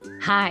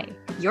Hi,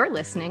 you're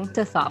listening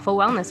to Thoughtful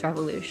Wellness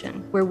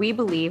Revolution, where we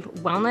believe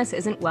wellness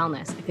isn't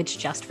wellness if it's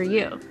just for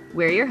you.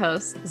 We're your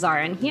hosts,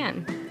 Zara and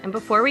Hien. And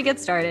before we get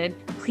started,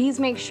 please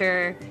make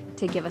sure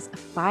to give us a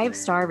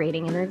 5-star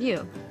rating and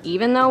review.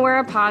 Even though we're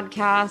a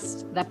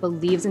podcast that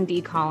believes in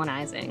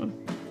decolonizing,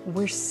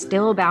 we're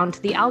still bound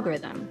to the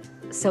algorithm.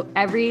 So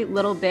every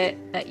little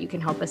bit that you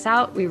can help us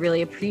out, we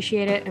really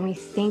appreciate it. And we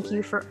thank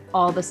you for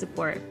all the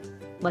support.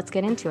 Let's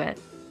get into it.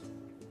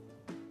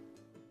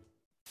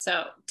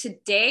 So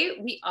today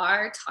we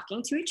are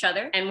talking to each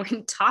other and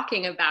we're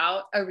talking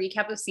about a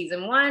recap of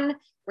season 1.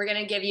 We're going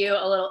to give you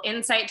a little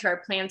insight to our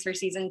plans for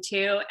season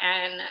 2,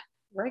 and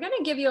we're going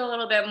to give you a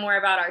little bit more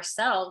about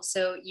ourselves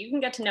so you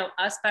can get to know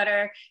us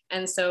better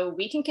and so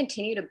we can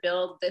continue to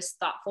build this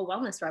thoughtful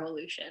wellness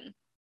revolution.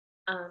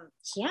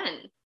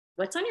 Hien,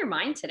 what's on your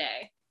mind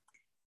today?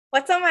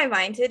 What's on my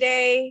mind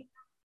today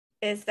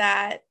is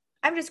that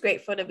I'm just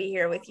grateful to be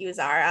here with you,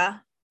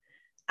 Zara.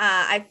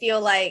 I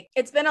feel like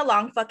it's been a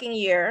long fucking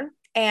year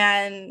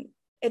and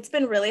it's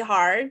been really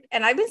hard.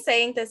 And I've been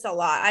saying this a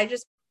lot. I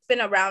just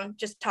been around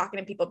just talking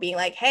to people being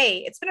like, hey,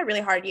 it's been a really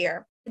hard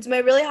year. It's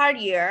been a really hard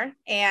year.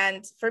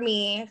 And for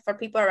me, for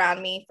people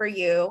around me, for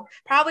you,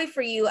 probably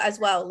for you as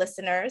well,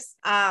 listeners.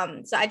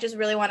 So I just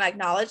really want to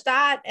acknowledge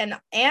that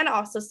and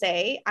also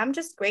say, I'm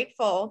just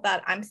grateful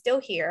that I'm still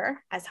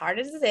here. As hard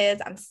as it is,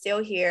 I'm still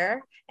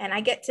here. And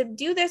I get to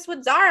do this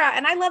with Zara.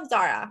 And I love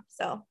Zara.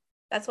 So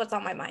that's what's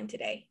on my mind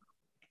today.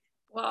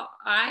 Well,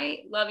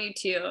 I love you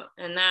too.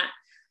 And that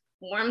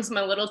warms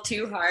my little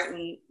two heart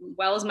and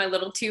wells my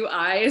little two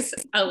eyes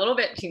a little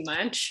bit too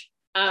much.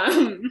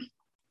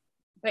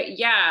 But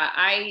yeah,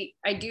 I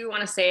do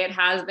want to say it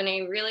has been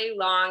a really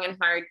long and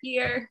hard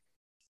year.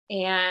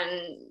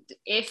 And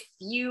if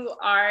you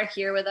are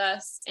here with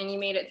us and you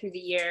made it through the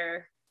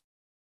year,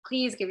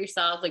 please give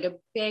yourself like a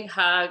big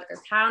hug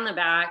or pat on the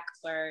back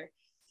or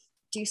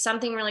do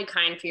something really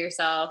kind for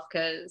yourself,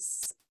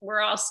 because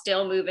we're all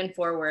still moving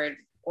forward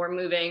or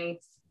moving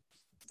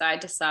side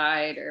to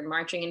side or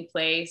marching in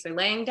place or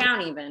laying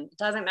down even. It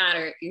doesn't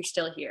matter. You're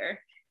still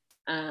here.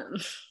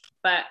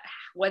 But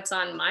what's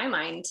on my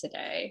mind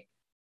today?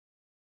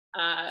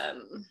 I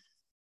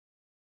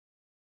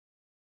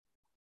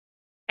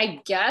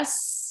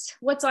guess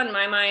what's on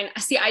my mind.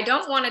 See, I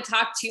don't want to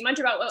talk too much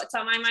about what's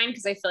on my mind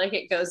because I feel like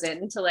it goes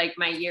into like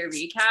my year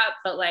recap,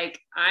 but like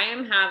I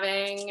am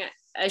having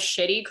a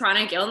shitty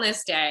chronic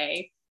illness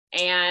day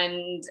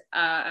and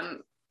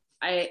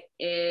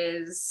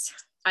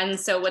and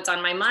so what's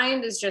on my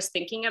mind is just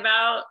thinking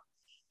about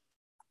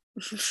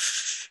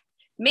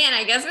man,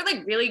 I guess we're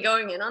like really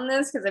going in on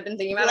this because I've been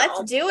thinking about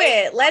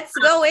Let's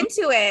go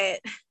into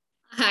it.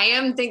 I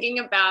am thinking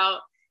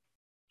about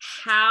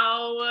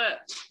how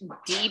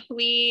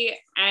deeply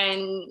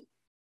and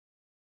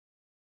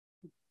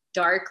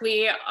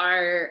darkly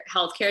our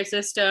healthcare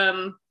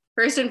system,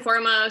 first and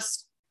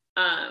foremost,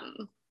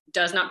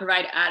 does not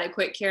provide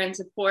adequate care and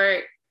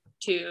support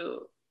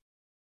to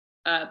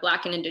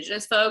Black and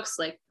Indigenous folks,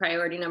 like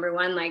priority number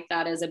 1, like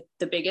that is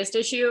the biggest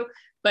issue,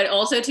 but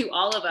also to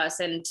all of us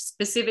and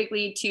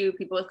specifically to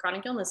people with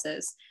chronic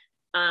illnesses,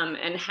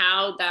 and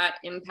how that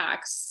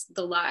impacts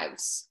the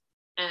lives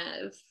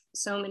of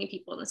so many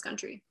people in this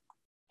country,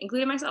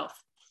 including myself.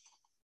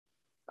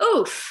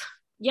 Oof.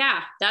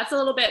 Yeah, that's a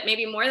little bit,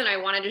 maybe more than I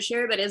wanted to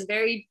share, but is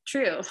very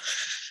true.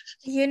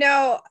 You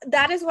know,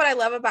 that is what I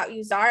love about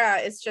you, Zara.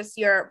 It's just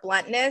your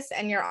bluntness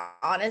and your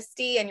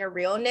honesty and your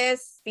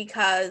realness,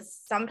 because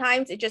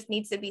sometimes it just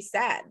needs to be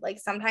said. Like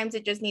sometimes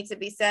it just needs to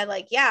be said,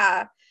 like,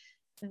 yeah,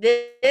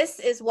 this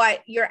is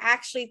what you're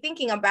actually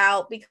thinking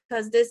about,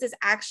 because this is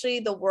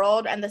actually the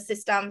world and the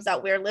systems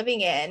that we're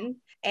living in.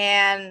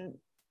 And,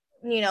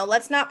 you know,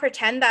 let's not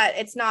pretend that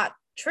it's not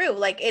true.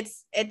 Like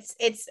it's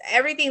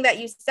everything that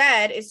you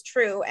said is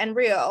true and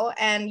real,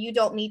 and you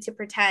don't need to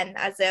pretend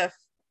as if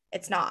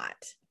it's not.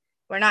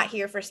 We're not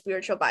here for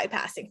spiritual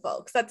bypassing,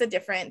 folks. That's a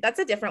different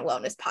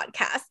wellness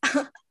podcast.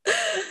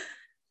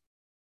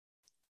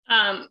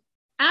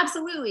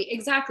 Absolutely.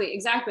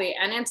 Exactly.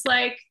 And it's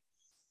like,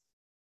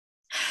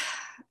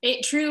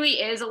 it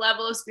truly is a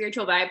level of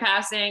spiritual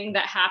bypassing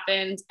that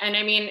happens. And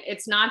I mean,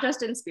 it's not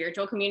just in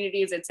spiritual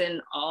communities, it's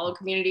in all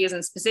communities,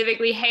 and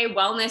specifically, hey,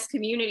 wellness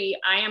community,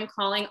 I am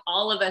calling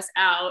all of us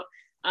out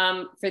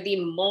for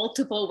the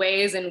multiple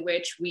ways in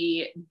which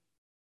we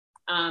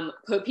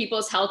put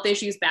people's health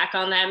issues back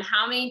on them.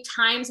 How many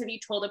times have you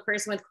told a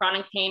person with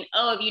chronic pain,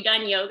 oh, have you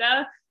done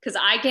yoga? Because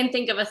I can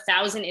think of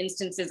 1,000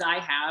 instances I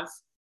have.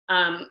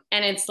 And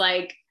it's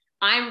like,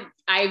 I,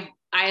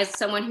 as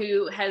someone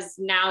who has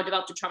now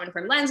developed a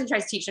trauma-informed lens and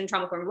tries to teach in a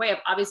trauma-informed way, I've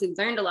obviously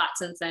learned a lot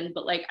since then,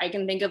 but like, I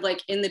can think of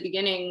like in the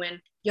beginning when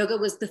yoga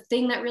was the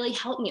thing that really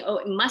helped me. Oh,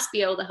 it must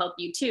be able to help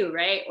you too,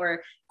 right?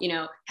 Or, you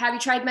know, have you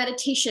tried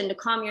meditation to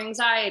calm your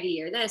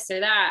anxiety or this or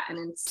that?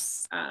 And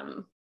it's,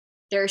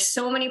 there are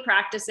so many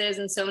practices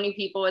and so many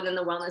people within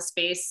the wellness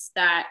space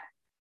that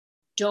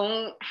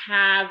don't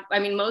have, I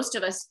mean, most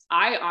of us,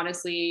 I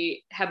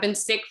honestly have been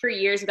sick for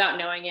years without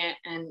knowing it.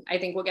 And I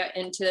think we'll get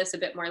into this a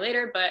bit more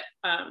later, but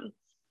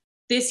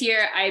this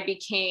year I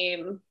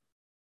became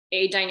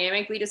a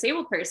dynamically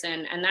disabled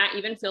person. And that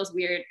even feels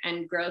weird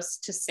and gross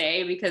to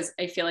say because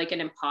I feel like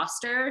an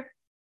imposter.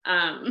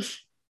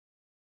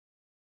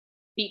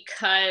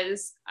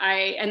 Because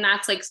and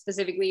that's like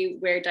specifically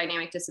where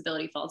dynamic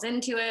disability falls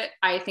into it.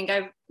 I think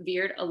I've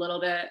veered a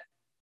little bit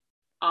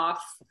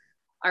off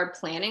our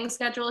planning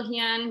schedule,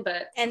 Hien,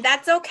 and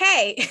that's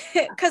okay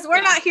because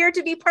we're not here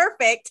to be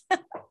perfect.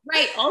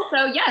 Right.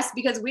 Also, yes,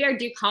 because we are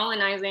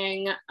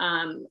decolonizing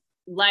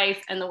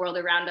life and the world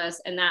around us,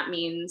 and that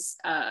means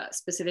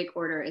specific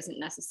order isn't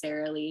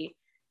necessarily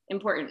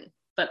important.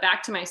 But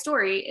back to my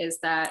story is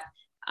that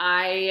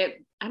I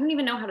don't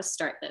even know how to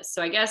start this.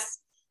 So I guess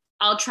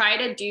I'll try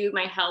to do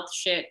my health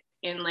shit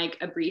in like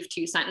a brief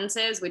 2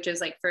 sentences, which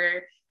is like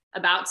for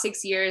about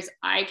 6 years,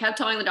 I kept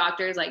telling the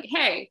doctors like,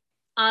 hey,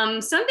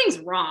 something's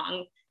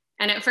wrong.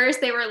 And at first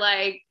they were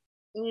like,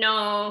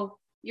 no,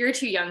 you're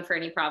too young for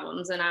any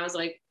problems. And I was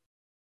like,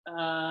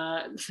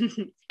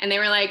 and they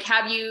were like,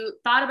 have you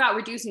thought about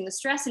reducing the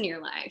stress in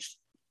your life?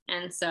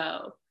 And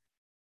so,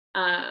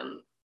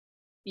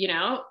 you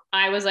know,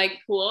 I was like,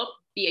 cool,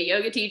 be a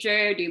yoga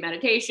teacher, do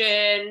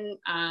meditation,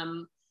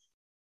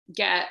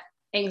 get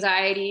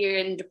anxiety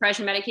and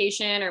depression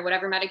medication or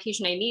whatever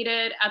medication I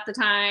needed at the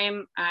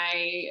time.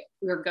 I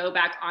would go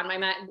back on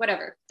my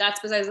whatever. That's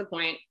besides the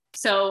point.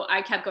 So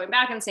I kept going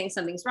back and saying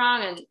something's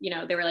wrong. And, you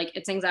know, they were like,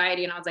 it's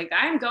anxiety. And I was like,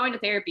 I'm going to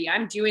therapy.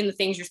 I'm doing the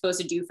things you're supposed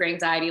to do for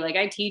anxiety. Like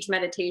I teach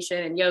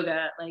meditation and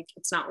yoga, like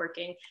it's not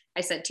working.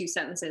 I said 2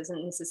 sentences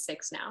and this is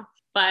 6 now.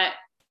 But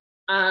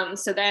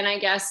so then I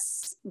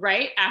guess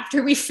right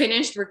after we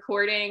finished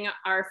recording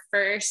our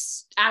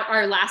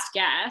last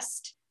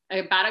guest,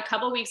 about a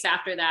couple weeks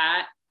after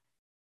that,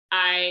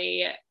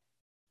 I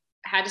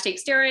had to take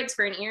steroids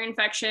for an ear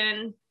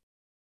infection,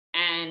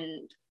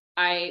 and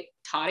I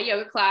taught a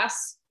yoga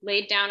class,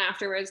 laid down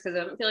afterwards because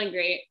I wasn't feeling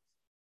great.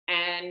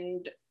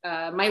 And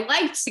my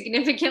life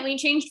significantly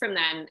changed from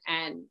then.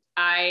 And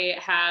I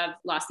have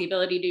lost the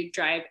ability to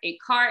drive a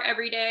car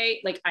every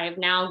day. Like I have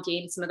now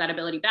gained some of that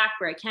ability back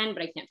where I can,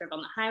 but I can't drive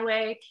on the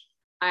highway.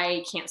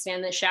 I can't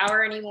stand the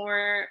shower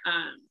anymore.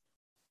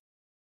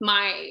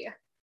 My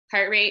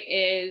heart rate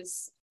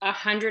is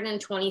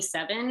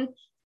 127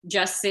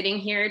 just sitting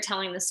here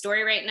telling the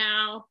story right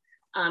now,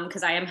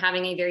 because I am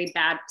having a very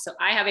bad, so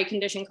I have a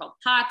condition called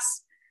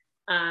POTS,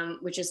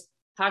 which is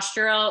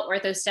postural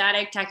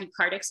orthostatic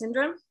tachycardic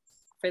syndrome,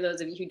 for those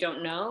of you who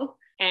don't know.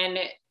 And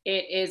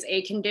it is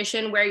a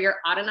condition where your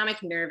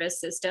autonomic nervous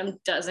system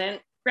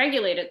doesn't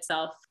regulate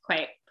itself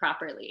quite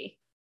properly.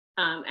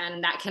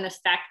 And that can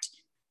affect,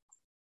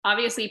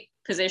 obviously,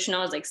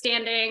 positional is like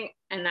standing,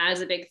 and that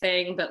is a big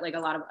thing, but like a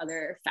lot of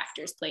other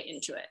factors play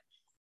into it.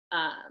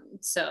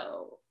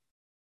 So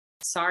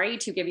sorry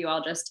to give you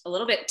all just a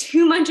little bit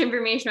too much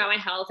information about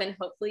my health, and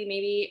hopefully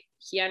maybe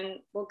Hien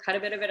will cut a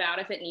bit of it out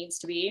if it needs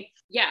to be.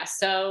 Yeah,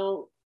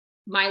 so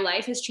my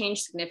life has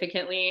changed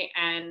significantly,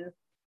 and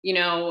you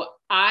know,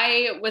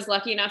 I was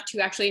lucky enough to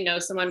actually know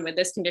someone with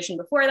this condition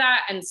before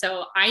that, and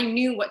so I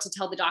knew what to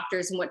tell the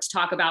doctors and what to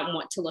talk about and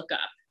what to look up.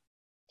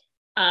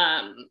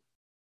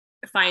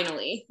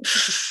 Finally,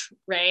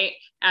 right?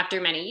 After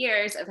many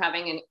years of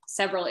having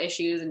several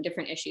issues and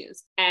different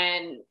issues,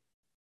 and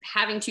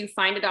having to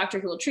find a doctor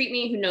who will treat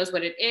me, who knows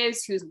what it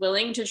is, who's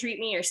willing to treat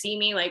me or see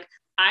me. Like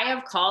I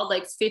have called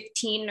like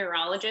 15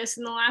 neurologists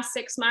in the last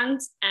 6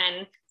 months.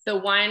 And the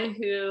one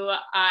who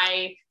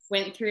I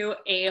went through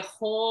a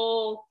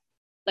whole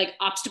like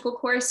obstacle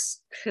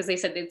course because they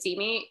said they'd see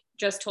me,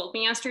 just told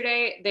me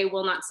yesterday they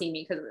will not see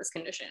me because of this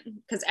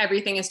condition, because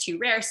everything is too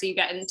rare. So you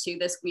get into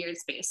this weird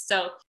space.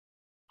 So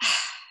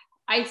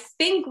I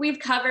think we've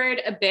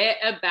covered a bit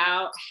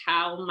about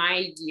how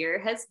my year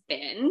has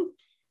been.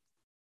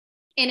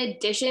 In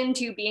addition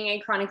to being a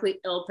chronically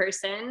ill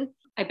person,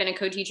 I've been a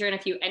co-teacher in a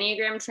few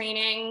Enneagram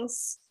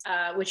trainings,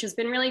 which has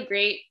been really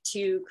great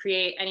to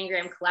create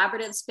Enneagram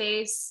collaborative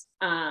space.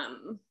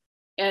 The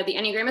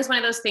Enneagram is one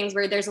of those things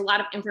where there's a lot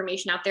of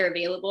information out there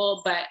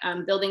available, but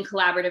building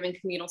collaborative and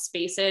communal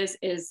spaces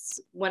is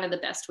one of the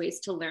best ways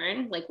to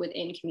learn, like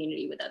within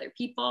community with other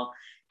people.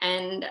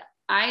 And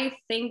I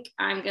think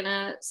I'm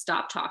gonna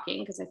stop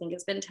talking because I think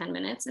it's been 10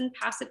 minutes and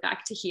pass it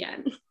back to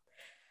Hien.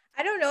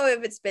 I don't know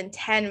if it's been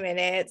 10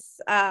 minutes,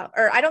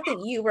 or I don't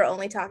think you were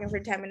only talking for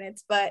 10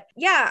 minutes, but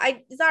yeah,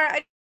 Zara,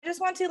 I just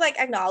want to like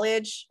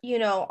acknowledge, you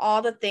know,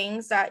 all the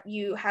things that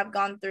you have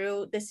gone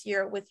through this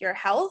year with your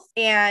health.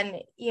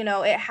 And, you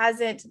know, it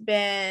hasn't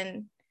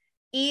been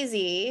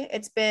easy.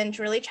 It's been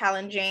really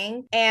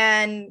challenging.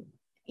 And,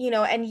 you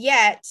know, and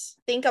yet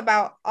think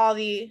about all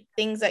the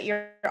things that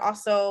you're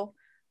also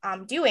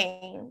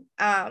doing,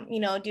 you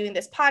know, doing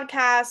this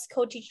podcast,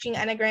 co-teaching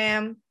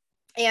Enneagram.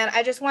 And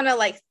I just want to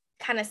like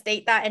kind of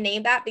state that and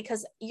name that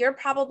because you're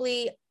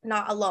probably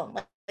not alone.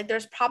 Like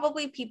there's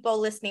probably people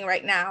listening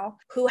right now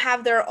who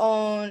have their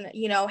own,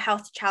 you know,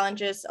 health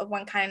challenges of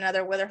one kind or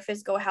another, whether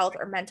physical health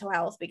or mental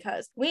health,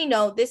 because we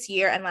know this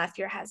year and last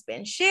year has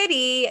been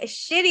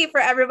shitty for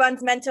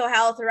everyone's mental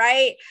health,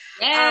 right?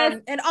 Yes.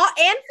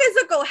 And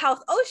physical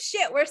health. Oh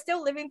shit, we're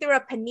still living through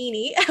a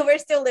panini. We're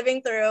still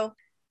living through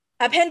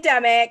a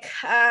pandemic.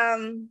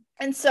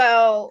 And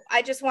so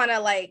I just want to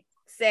like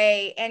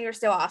say, and you're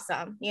still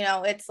awesome. You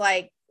know, it's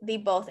like the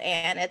both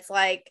and. It's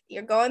like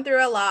you're going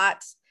through a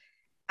lot.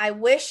 I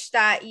wish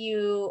that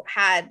you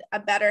had a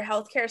better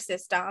healthcare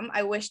system.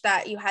 I wish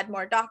that you had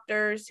more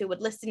doctors who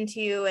would listen to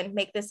you and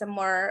make this a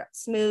more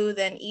smooth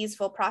and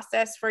easeful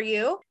process for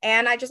you.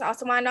 And I just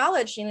also want to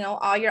acknowledge, you know,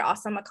 all your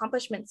awesome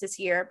accomplishments this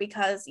year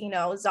because, you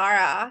know,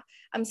 Zara,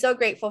 I'm so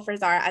grateful for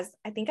Zara, as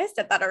I think I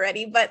said that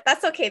already, but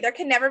that's okay. There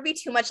can never be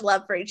too much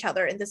love for each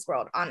other in this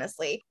world,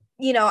 honestly.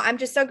 You know, I'm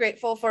just so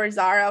grateful for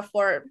Zara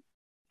for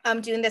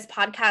doing this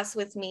podcast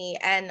with me.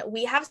 And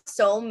we have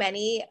so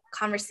many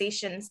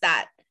conversations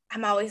that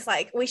I'm always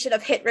like, we should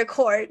have hit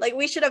record. Like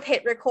we should have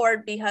hit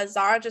record because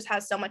Zara just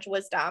has so much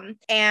wisdom.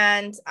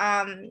 And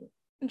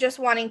just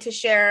wanting to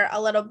share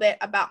a little bit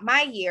about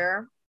my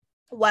year.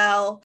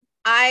 Well,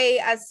 I,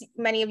 as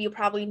many of you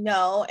probably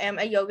know, am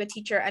a yoga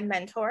teacher and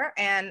mentor,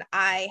 and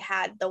I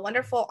had the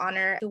wonderful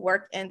honor to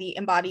work in the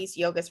Embodies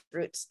Yoga's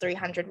Roots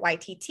 300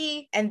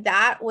 YTT, and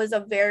that was a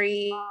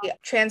very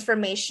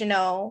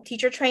transformational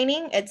teacher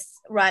training.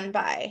 It's run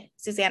by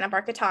Susanna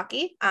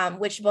Barkataki,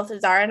 which both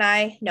Zara and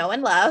I know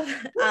and love.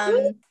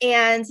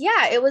 And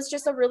yeah, it was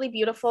just a really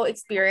beautiful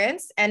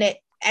experience, and it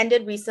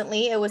ended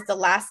recently. It was the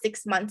last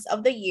 6 months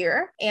of the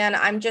year, and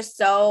I'm just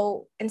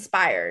so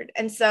inspired.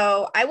 And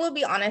so I will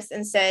be honest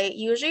and say,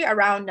 usually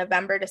around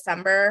November,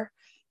 December,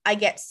 I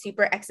get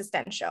super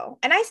existential,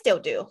 and I still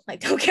do.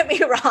 Like, don't get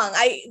me wrong.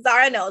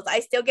 Zara knows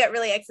I still get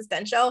really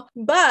existential,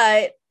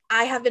 but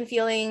I have been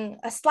feeling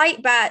a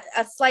slight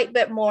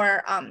bit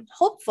more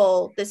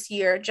hopeful this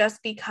year,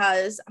 just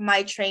because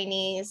our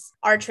trainees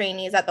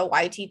at the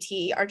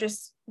YTT are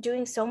just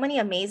doing so many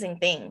amazing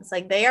things.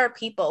 Like they are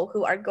people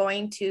who are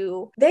going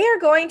to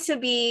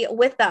be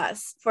with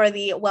us for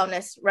the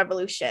wellness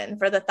revolution,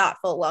 for the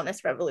thoughtful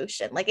wellness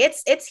revolution. Like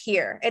it's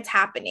here, it's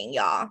happening,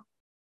 y'all.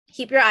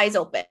 Keep your eyes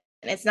open.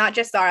 And it's not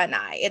just Zara and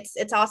I,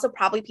 it's also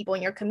probably people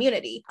in your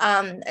community.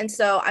 And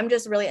so I'm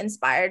just really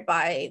inspired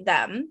by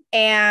them.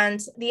 And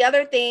the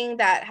other thing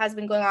that has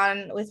been going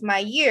on with my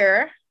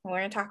year, we're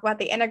going to talk about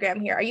the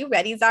Enneagram here. Are you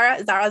ready,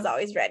 Zara? Zara's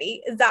always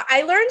ready.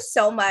 I learned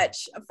so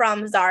much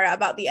from Zara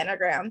about the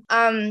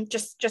Enneagram,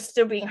 just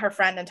through being her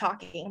friend and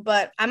talking.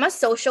 But I'm a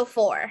social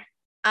 4.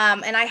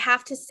 And I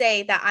have to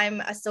say that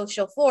I'm a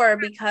social 4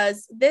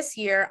 because this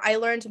year I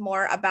learned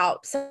more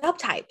about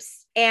subtypes.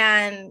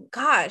 And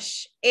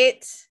gosh,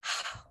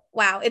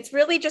 wow, it's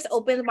really just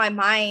opened my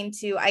mind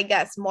to, I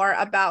guess, more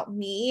about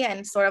me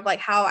and sort of like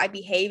how I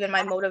behave and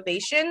my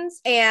motivations.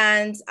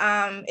 And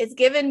it's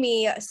given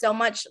me so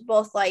much,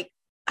 both like,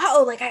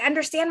 oh, like I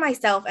understand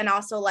myself, and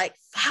also like,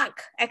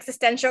 fuck,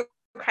 existential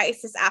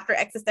crisis after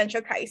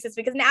existential crisis,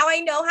 because now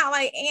I know how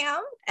I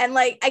am. And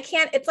like,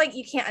 it's like,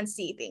 you can't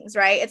unsee things,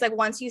 right? It's like,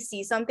 once you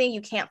see something,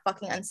 you can't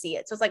fucking unsee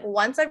it. So it's like,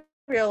 once I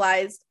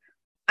realized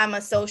I'm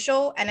a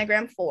social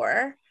Enneagram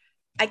 4,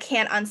 I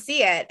can't unsee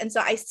it. And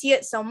so I see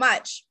it so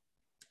much.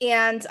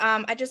 And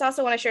I just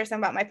also want to share some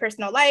about my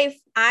personal life.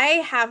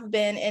 I have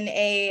been in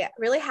a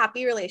really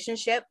happy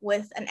relationship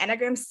with an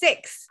Enneagram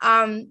 6.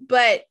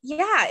 But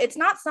yeah, it's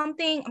not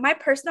something, my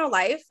personal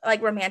life,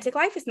 like romantic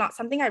life, is not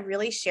something I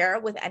really share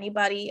with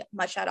anybody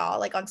much at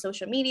all, like on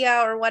social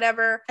media or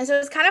whatever. And so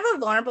it's kind of a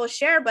vulnerable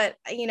share, but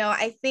you know,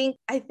 I think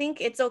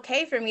it's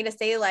okay for me to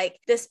say, like,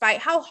 despite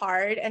how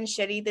hard and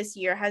shitty this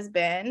year has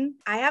been,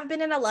 I have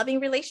been in a loving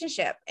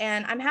relationship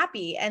and I'm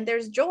happy and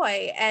there's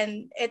joy.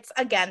 And it's,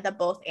 again, the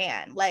both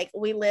and. Like,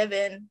 we live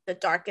in the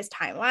darkest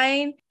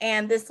timeline,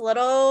 and this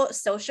little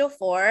social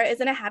 4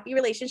 is in a happy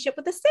relationship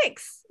with a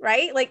 6,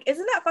 right? Like,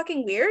 isn't that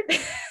fucking weird?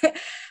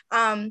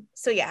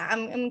 So yeah,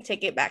 I'm gonna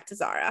take it back to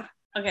Zara.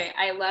 Okay,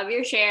 I love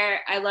your share.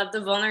 I love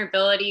the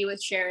vulnerability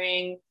with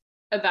sharing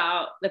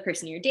about the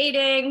person you're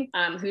dating,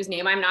 whose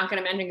name I'm not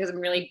going to mention because I'm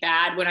really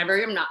bad.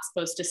 Whenever I'm not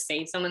supposed to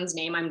say someone's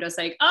name, I'm just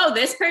like, oh,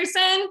 this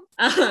person.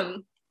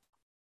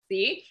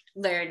 See,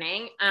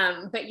 learning.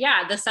 But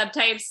yeah, the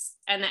subtypes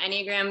and the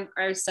Enneagram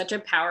are such a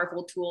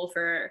powerful tool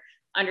for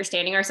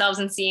understanding ourselves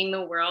and seeing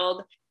the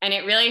world. And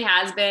it really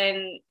has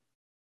been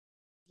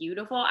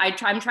beautiful. I'm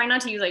trying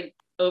not to use like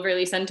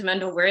overly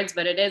sentimental words,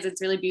 but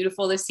it's really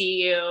beautiful to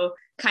see you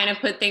kind of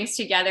put things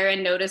together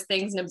and notice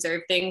things and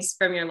observe things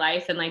from your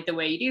life, and like the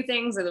way you do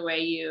things or the way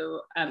you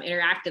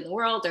interact in the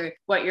world or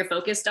what you're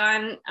focused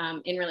on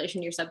in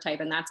relation to your subtype.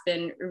 And that's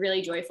been a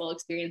really joyful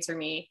experience for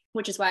me,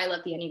 which is why I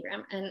love the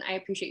Enneagram. And I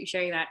appreciate you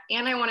sharing that.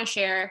 And I want to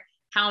share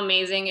how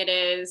amazing it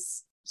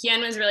is.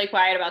 Hien was really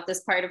quiet about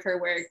this part of her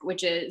work,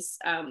 which is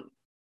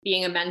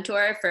being a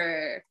mentor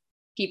for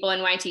people in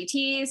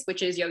YTTs,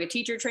 which is yoga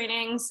teacher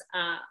trainings.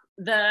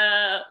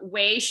 The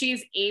way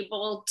she's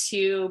able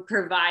to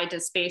provide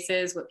to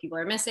spaces what people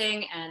are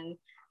missing and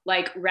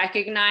like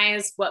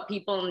recognize what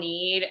people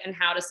need and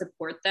how to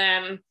support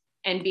them,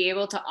 and be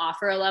able to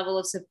offer a level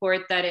of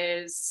support that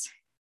is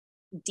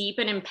deep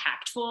and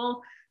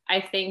impactful,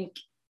 I think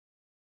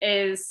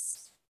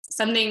is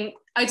something,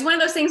 it's one of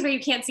those things where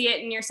you can't see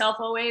it in yourself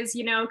always,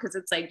 you know, because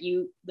it's like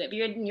you live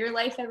your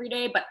life every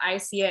day, but I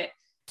see it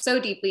so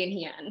deeply in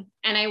Hien.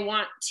 And I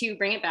want to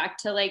bring it back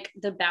to like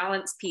the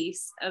balance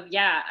piece of,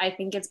 yeah, I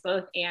think it's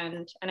both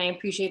and I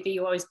appreciate that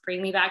you always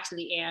bring me back to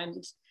the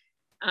and,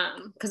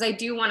 because I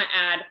do want to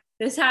add,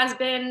 this has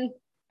been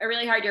a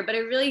really hard year, but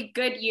a really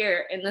good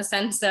year in the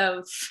sense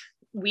of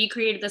we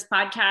created this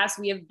podcast.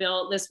 We have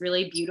built this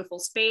really beautiful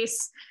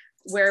space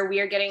where we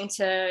are getting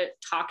to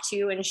talk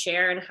to and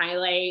share and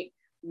highlight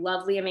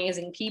lovely,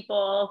 amazing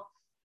people.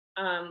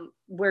 I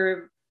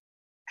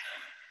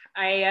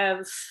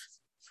have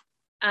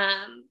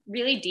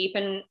really deep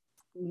and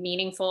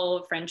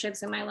meaningful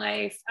friendships in my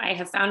life. I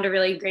have found a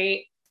really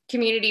great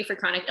community for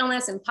chronic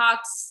illness and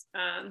POTS.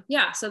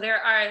 So there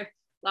are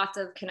lots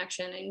of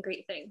connection and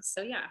great things.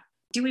 So yeah.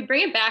 Do we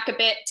bring it back a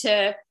bit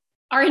to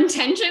our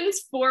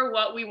intentions for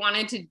what we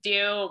wanted to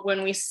do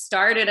when we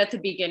started at the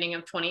beginning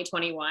of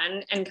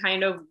 2021 and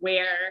kind of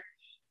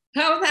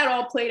how that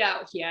all played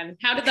out, Hien?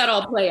 How did that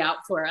all play out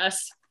for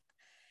us?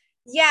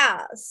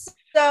 Yeah.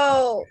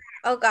 So,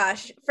 oh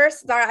gosh.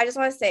 First, Zara, I just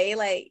want to say,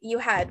 like, you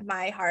had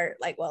my heart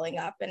like welling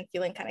up and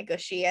feeling kind of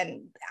gushy.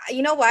 And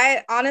you know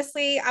what?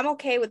 Honestly, I'm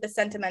okay with the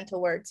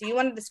sentimental words. You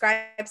want to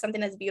describe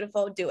something as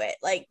beautiful, do it.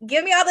 Like,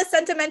 give me all the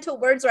sentimental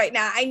words right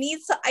now. I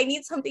need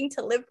something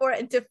to live for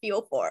and to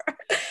feel for.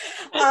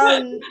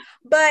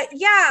 But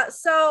yeah,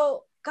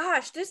 so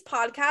gosh, this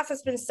podcast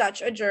has been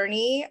such a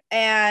journey.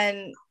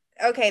 And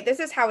okay,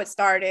 this is how it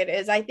started,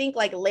 is I think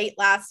like late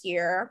last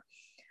year.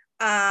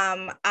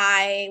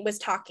 I was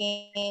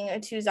talking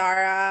to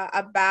Zara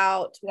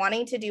about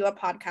wanting to do a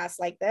podcast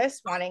like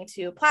this, wanting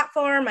to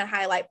platform and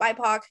highlight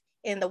BIPOC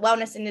in the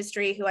wellness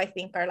industry, who I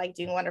think are like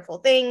doing wonderful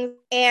things.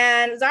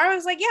 And Zara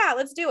was like, yeah,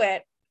 let's do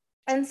it.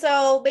 And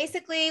so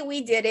basically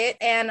we did it,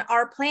 and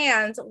our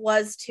plans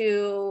was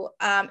to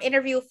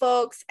interview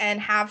folks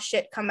and have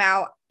shit come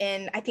out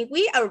in, I think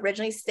we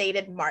originally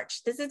stated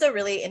March. This is a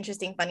really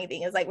interesting, funny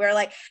thing, is like, we're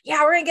like,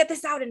 yeah, we're gonna get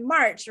this out in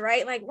March,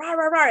 right? Like, rah,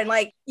 rah, rah. And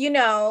like, you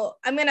know,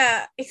 I'm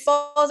gonna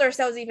expose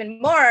ourselves even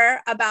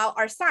more about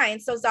our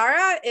signs. So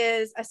Zara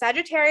is a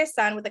Sagittarius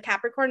sun with a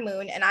Capricorn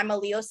moon, and I'm a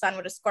Leo sun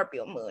with a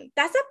Scorpio moon.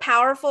 That's a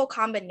powerful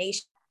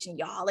combination,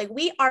 y'all. Like,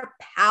 we are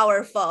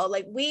powerful.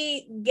 Like,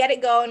 we get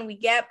it going, we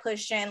get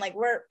pushing. Like,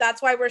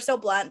 that's why we're so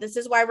blunt. This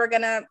is why we're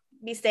gonna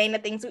be saying the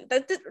things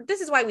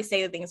this is why we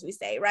say the things we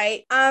say,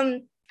 right?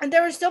 And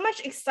there was so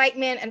much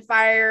excitement and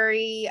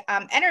fiery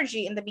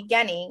energy in the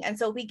beginning, and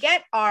so we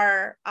get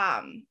our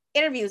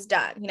interviews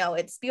done. You know,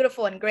 it's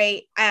beautiful and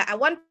great. At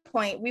one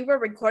point, we were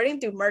recording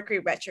through Mercury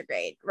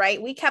retrograde,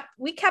 right? We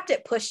kept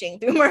it pushing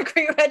through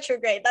Mercury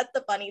retrograde. That's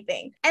the funny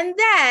thing. And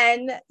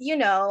then, you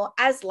know,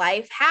 as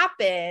life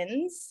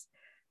happens,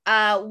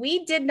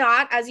 we did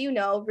not, as you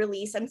know,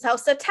 release until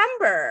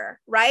September,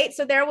 right?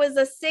 So there was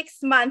a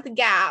 6-month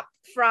gap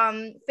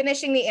from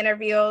finishing the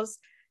interviews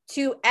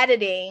to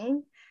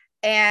editing.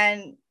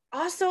 And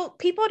also,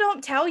 people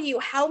don't tell you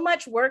how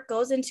much work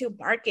goes into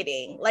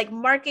marketing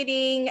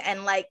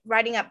and like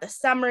writing up the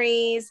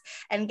summaries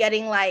and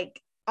getting like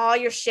all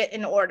your shit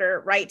in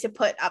order, right, to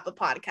put up a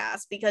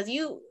podcast. Because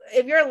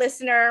if you're a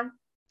listener,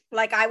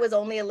 like I was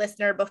only a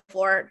listener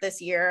before this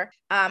year,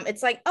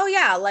 it's like, oh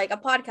yeah, like a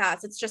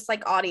podcast, it's just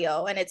like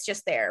audio and it's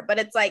just there. But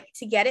it's like,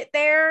 to get it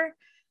there,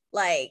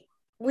 like,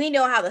 we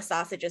know how the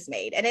sausage is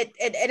made, and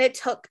it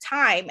took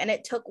time, and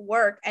it took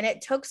work, and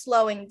it took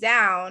slowing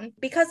down,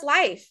 because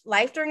life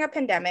during a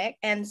pandemic,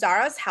 and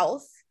Zara's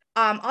health,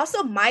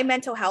 also my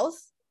mental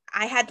health.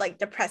 I had like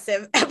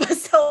depressive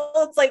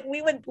episodes. Like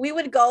we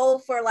would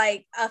go for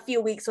like a few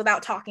weeks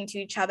without talking to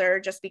each other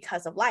just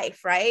because of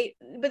life, right?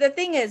 But the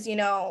thing is, you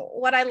know,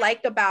 what I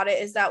liked about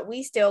it is that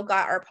we still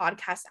got our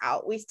podcast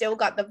out. We still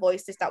got the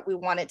voices that we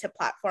wanted to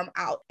platform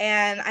out.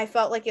 And I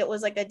felt like it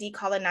was like a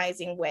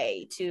decolonizing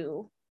way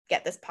to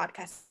get this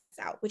podcast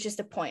out, which is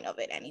the point of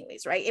it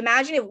anyways, right?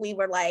 Imagine if we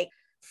were like,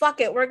 fuck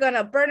it, we're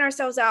gonna burn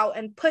ourselves out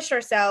and push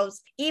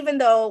ourselves even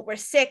though we're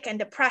sick and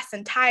depressed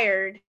and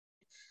tired,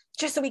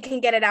 just so we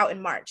can get it out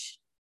in March.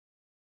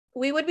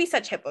 We would be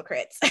such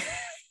hypocrites.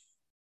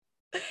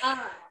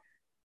 Oh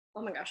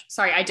my gosh,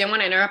 sorry, I didn't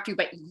want to interrupt you,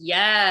 but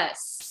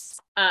yes,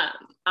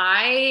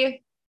 I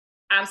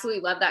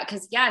absolutely love that,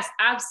 because yes,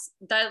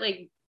 that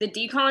like the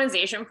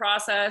decolonization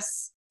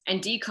process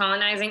and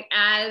decolonizing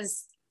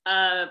as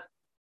a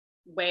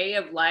way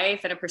of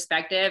life and a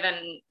perspective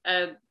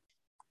and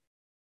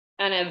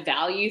a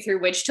value through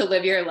which to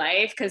live your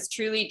life, because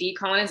truly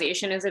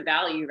decolonization is a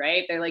value,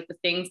 right? They're like the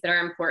things that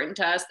are important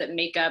to us that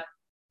make up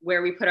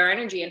where we put our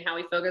energy and how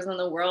we focus on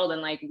the world.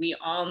 And like, we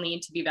all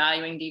need to be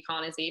valuing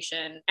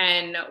decolonization,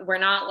 and we're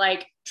not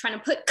like trying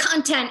to put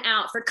content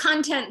out for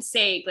content's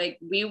sake. Like,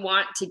 we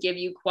want to give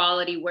you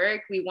quality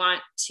work. We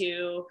want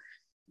to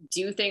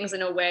do things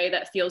in a way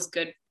that feels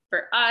good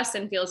for us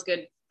and feels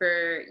good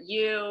for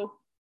you.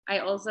 I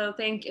also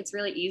think it's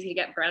really easy to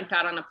get burnt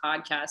out on a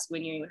podcast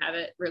when you have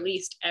it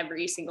released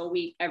every single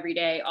week, every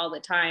day, all the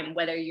time,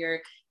 whether you're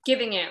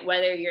giving it,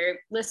 whether you're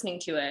listening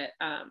to it.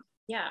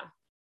 Yeah.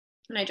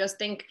 And I just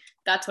think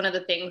that's one of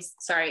the things,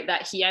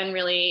 that Hien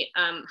really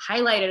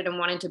highlighted and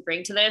wanted to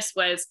bring to this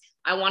was,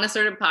 I want to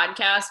start a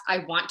podcast. I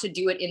want to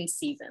do it in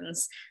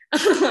seasons.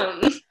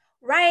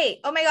 Right.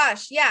 Oh my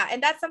gosh. Yeah.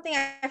 And that's something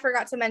I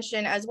forgot to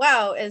mention as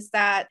well, is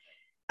that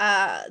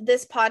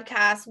this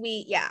podcast,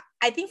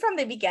 I think from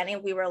the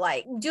beginning we were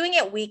like doing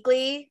it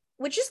weekly,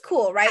 which is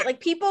cool, right? Like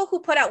people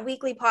who put out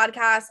weekly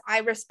podcasts,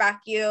 I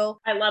respect you.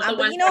 I love the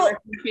ones I listen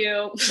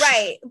to.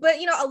 Right. But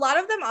a lot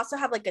of them also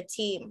have like a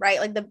team, right?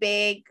 Like the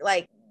big,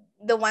 like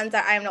the ones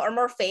that I know are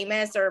more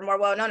famous or more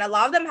well-known, a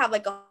lot of them have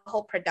like a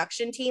whole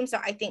production team. So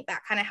I think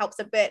that kind of helps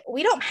a bit.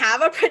 We don't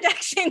have a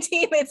production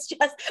team. It's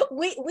just,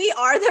 we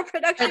are the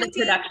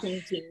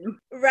production team.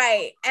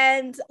 Right.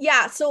 And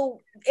yeah, so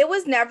it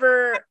was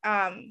never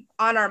on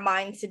our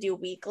mind to do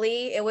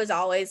weekly. It was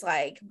always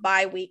like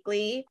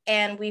bi-weekly.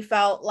 And we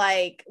felt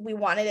like we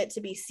wanted it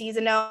to be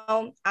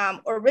seasonal.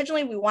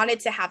 Originally, we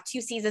wanted to have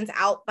 2 seasons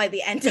out by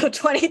the end of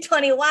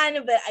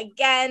 2021. But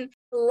again,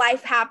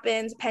 life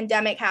happens,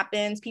 pandemic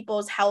happens,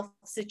 people's health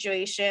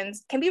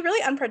situations can be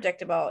really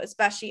unpredictable,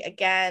 especially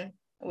again,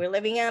 we're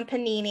living in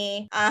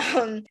Panini.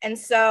 And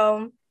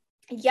so,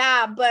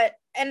 yeah, but,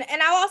 and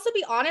I'll also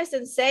be honest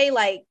and say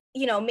like,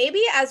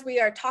 maybe as we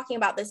are talking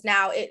about this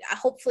now,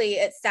 hopefully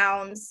it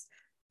sounds,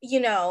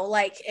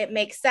 like it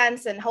makes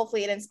sense, and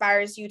hopefully it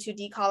inspires you to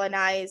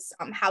decolonize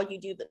how you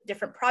do the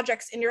different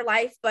projects in your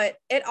life. But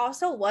it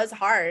also was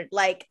hard.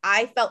 Like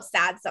I felt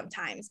sad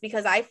sometimes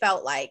because I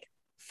felt like,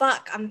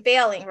 fuck, I'm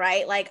failing,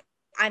 right? Like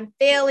I'm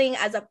failing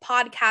as a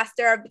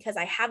podcaster because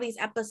I have these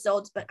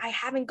episodes, but I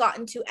haven't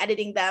gotten to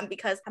editing them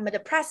because I'm a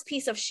depressed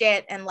piece of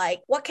shit. And like,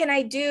 what can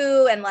I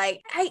do? And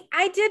like,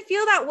 I did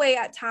feel that way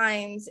at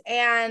times.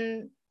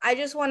 And I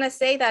just want to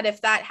say that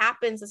if that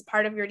happens as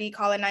part of your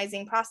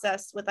decolonizing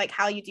process with like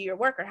how you do your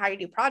work or how you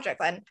do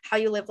projects and how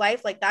you live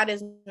life, like that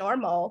is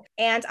normal.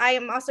 And I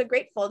am also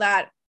grateful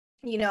that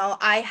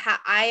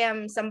I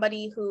am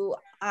somebody who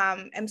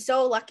am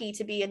so lucky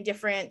to be in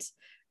different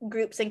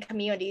groups and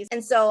communities.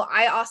 And so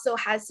I also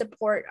had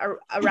support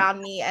around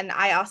me, and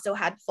I also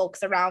had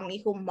folks around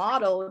me who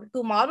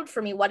modeled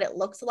for me what it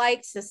looks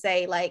like to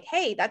say like,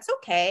 hey, that's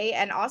okay.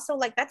 And also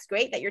like, that's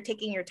great that you're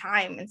taking your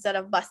time instead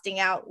of busting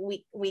out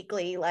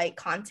weekly like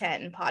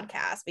content and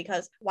podcasts,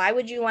 because why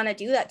would you want to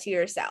do that to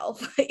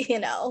yourself?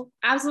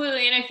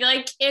 Absolutely. And I feel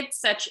like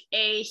it's such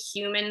a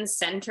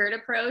human-centered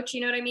approach.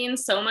 You know what I mean?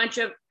 So much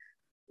of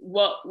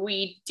what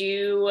we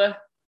do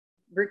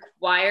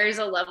requires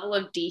a level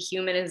of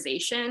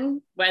dehumanization,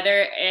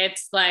 whether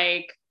it's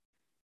like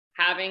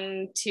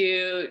having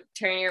to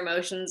turn your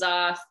emotions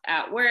off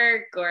at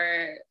work,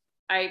 or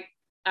I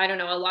don't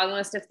know, a long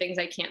list of things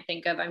I can't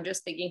think of. I'm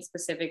just thinking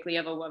specifically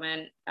of a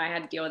woman I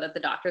had to deal with at the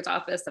doctor's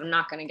office that I'm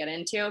not going to get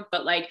into,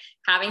 but like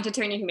having to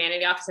turn your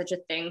humanity off is such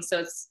a thing.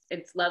 So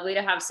it's lovely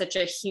to have such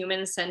a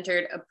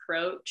human-centered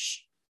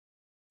approach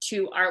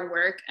to our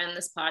work and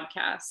this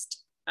podcast.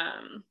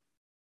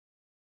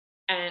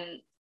 And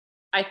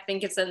I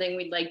think it's something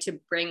we'd like to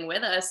bring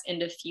with us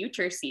into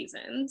future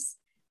seasons.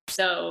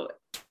 So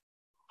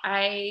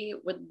I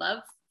would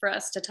love for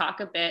us to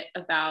talk a bit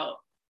about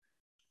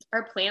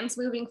our plans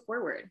moving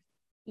forward.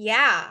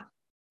 Yeah.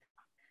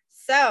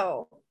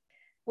 So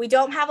we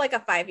don't have like a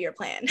 5-year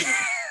plan.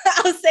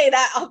 I'll say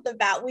that off the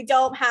bat. We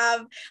don't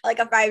have like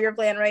a 5-year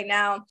plan right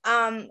now.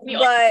 We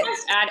also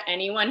must add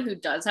anyone who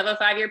does have a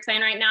 5-year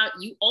plan right now.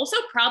 You also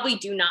probably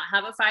do not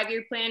have a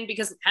 5-year plan,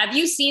 because have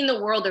you seen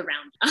the world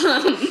around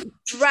you?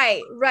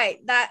 Right.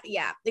 That,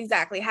 yeah,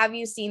 exactly. Have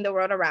you seen the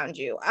world around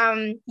you?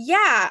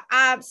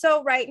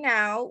 So right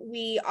now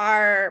we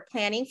are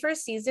planning for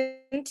season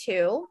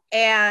 2,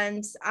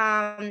 and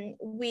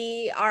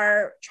we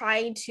are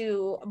trying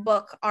to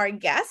book our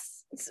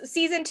guests.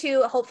 Season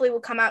 2 hopefully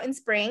will come out in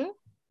spring.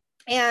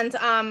 And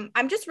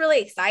I'm just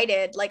really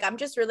excited. Like, I'm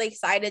just really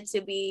excited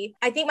to be,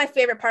 I think my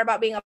favorite part about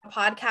being a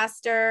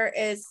podcaster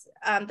is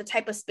the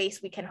type of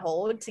space we can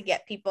hold to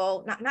get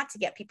people, not to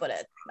get people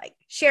to like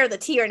share the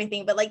tea or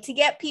anything, but like to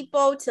get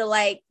people to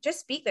like just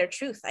speak their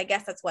truth. I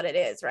guess that's what it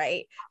is,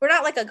 right? We're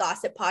not like a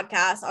gossip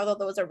podcast, although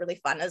those are really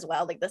fun as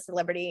well, like the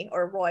Celebrity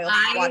or Royal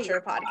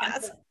Watcher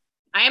podcast.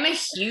 I am a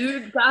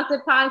huge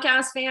gossip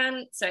podcast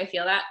fan, so I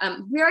feel that.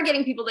 We are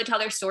getting people to tell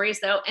their stories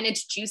though, and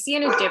it's juicy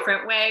in a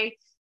different way,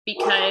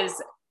 because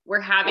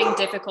we're having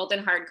difficult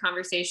and hard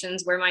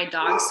conversations where my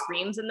dog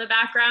screams in the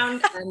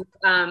background.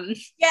 And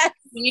yes.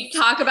 We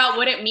talk about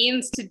what it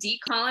means to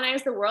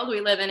decolonize the world we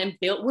live in, and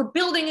we're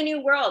building a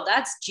new world.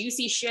 That's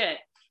juicy shit.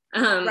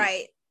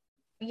 Right.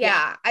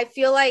 Yeah, I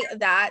feel like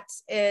that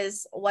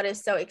is what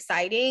is so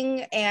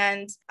exciting.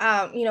 And,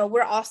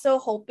 we're also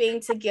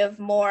hoping to give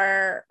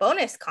more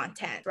bonus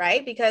content,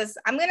 right? Because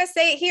I'm going to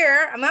say it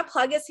here, I'm going to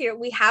plug us here.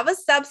 We have a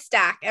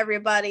Substack,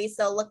 everybody.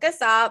 So look us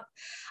up,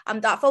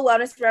 Thoughtful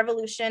Wellness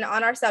Revolution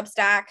on our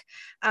Substack.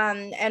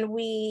 And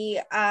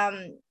we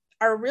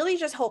are really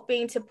just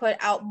hoping to put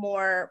out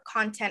more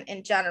content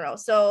in general.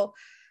 So,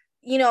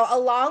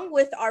 along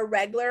with our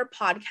regular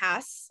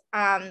podcasts,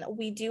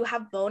 we do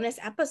have bonus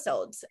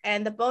episodes,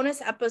 and the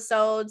bonus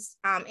episodes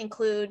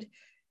include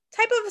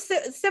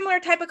similar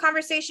type of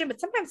conversation, but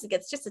sometimes it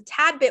gets just a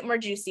tad bit more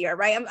juicier,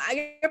 right?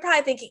 You're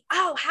probably thinking,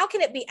 oh, how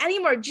can it be any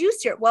more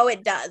juicier? Well,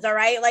 it does. All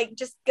right. Like,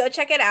 just go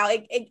check it out.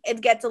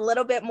 It gets a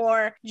little bit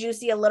more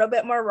juicy, a little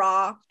bit more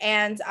raw.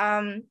 And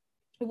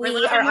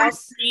we are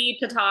also free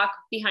to talk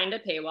behind a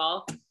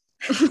paywall.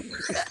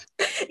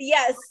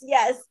 yes.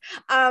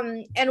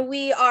 And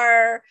we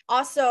are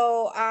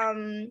also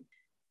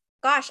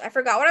gosh, I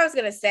forgot what I was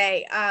gonna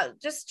say.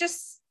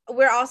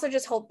 We're also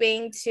just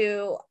hoping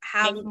to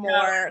have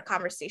more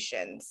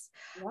conversations.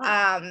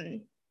 Yeah.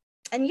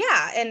 And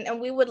yeah,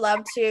 and we would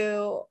love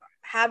to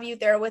have you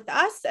there with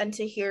us and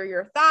to hear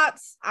your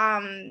thoughts.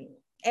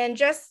 And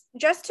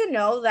just to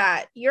know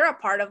that you're a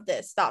part of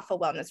this thoughtful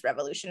wellness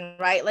revolution,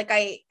 right? Like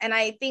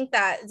I think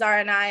that Zara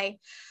and I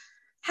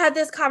had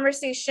this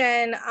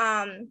conversation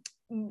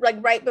like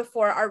right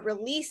before our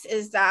release,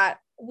 is that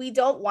we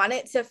don't want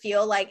it to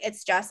feel like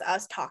it's just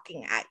us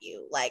talking at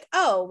you, like,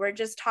 oh, we're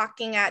just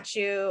talking at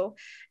you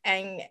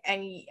and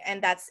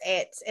that's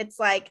it. It's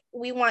like,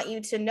 we want you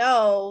to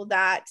know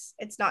that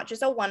it's not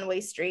just a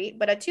one-way street,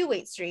 but a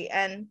two-way street.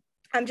 And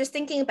I'm just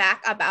thinking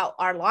back about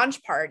our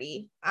launch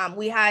party.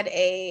 We had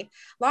a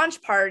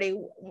launch party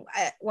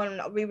when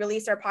we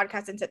released our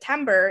podcast in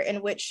September, in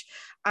which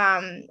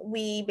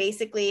we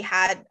basically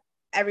had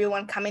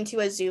everyone come into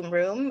a Zoom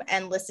room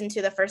and listen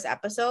to the first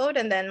episode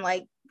and then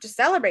like just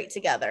celebrate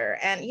together.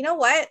 And you know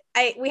what?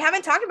 We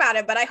haven't talked about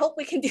it, but I hope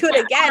we can do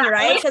it again,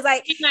 right? Because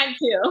I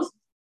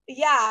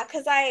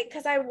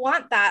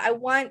want that. I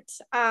want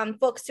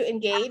folks to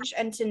engage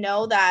and to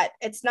know that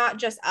it's not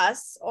just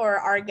us or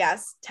our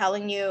guests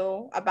telling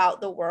you about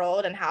the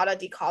world and how to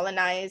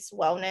decolonize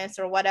wellness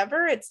or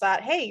whatever. It's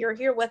that, hey, you're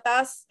here with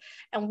us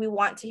and we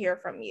want to hear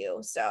from you.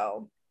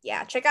 So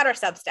yeah, check out our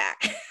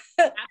Substack.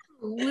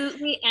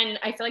 Absolutely. And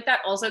I feel like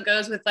that also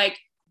goes with like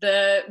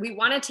we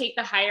want to take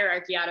the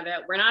hierarchy out of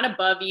it. We're not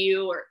above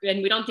you,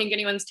 and we don't think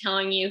anyone's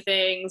telling you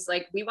things.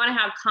 Like, we want to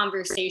have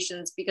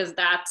conversations because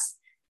that's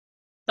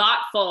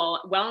thoughtful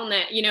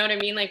wellness. You know what I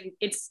mean? Like,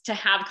 it's to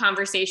have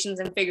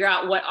conversations and figure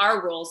out what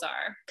our roles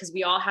are, because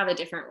we all have a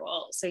different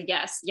role. So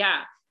yes,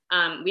 yeah.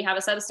 We have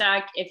a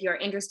Substack if you're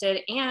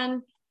interested.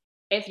 And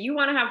if you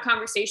want to have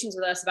conversations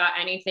with us about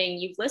anything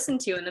you've listened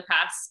to in the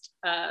past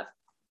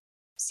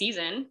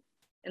season,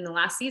 in the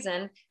last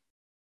season,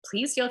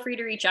 please feel free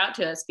to reach out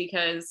to us,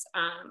 because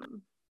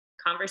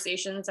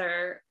conversations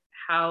are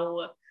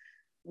how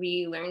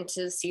we learn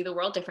to see the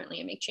world differently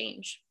and make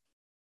change.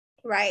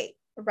 Right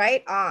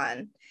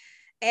on.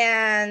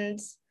 And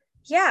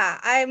yeah,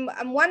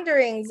 I'm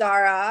wondering,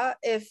 Zara,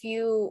 if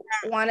you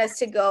want us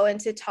to go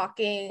into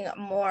talking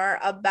more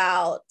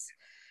about,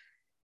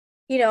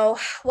 you know,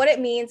 what it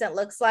means and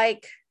looks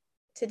like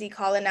to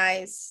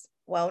decolonize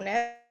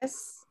wellness.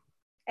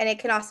 And it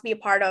can also be a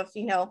part of,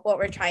 you know, what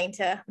we're trying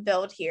to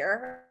build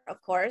here,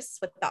 of course,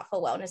 with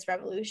Thoughtful Wellness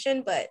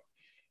Revolution. But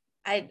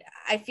I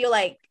feel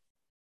like,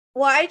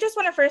 well, I just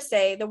want to first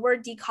say the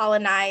word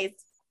decolonize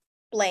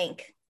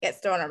blank gets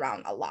thrown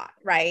around a lot,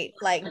 right?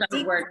 Like, that's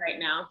a word right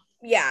now.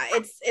 Yeah,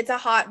 it's a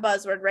hot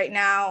buzzword right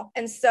now.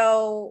 And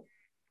so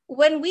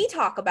when we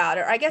talk about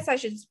it, or I guess I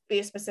should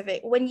be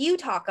specific, when you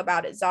talk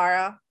about it,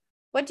 Zara,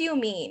 what do you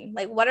mean?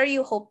 Like, what are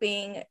you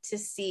hoping to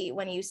see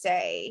when you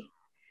say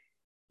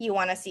you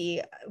want to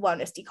see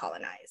wellness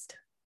decolonized?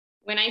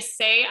 When I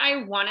say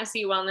I want to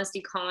see wellness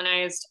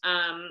decolonized,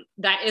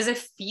 that is a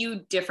few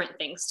different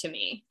things to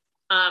me.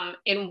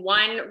 In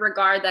one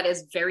regard that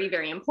is very,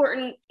 very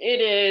important,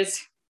 it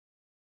is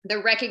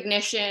the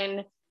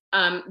recognition,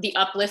 the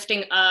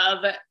uplifting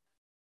of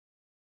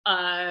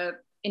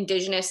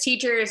Indigenous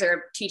teachers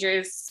or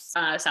teachers,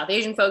 South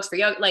Asian folks, for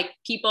yoga, like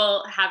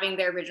people having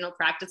their original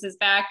practices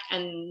back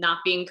and not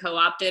being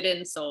co-opted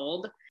and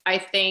sold. I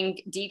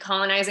think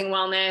decolonizing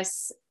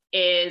wellness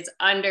is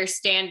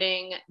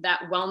understanding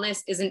that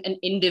wellness isn't an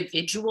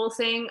individual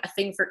thing, a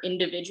thing for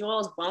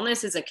individuals.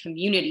 Wellness is a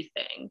community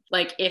thing.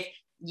 Like, if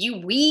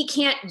you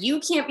can't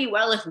be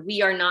well if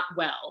we are not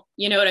well.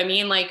 You know what I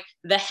mean? Like,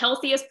 the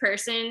healthiest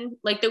person,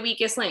 like the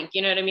weakest link,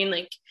 you know what I mean?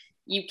 Like,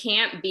 you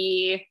can't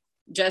be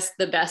just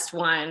the best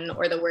one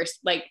or the worst.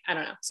 Like, I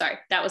don't know. Sorry,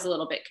 that was a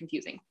little bit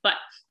confusing. But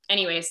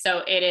anyway,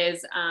 so it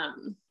is,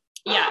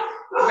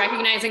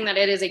 recognizing that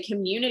it is a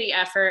community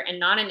effort and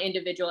not an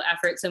individual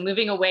effort. So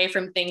moving away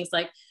from things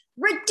like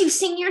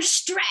reducing your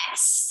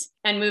stress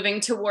and moving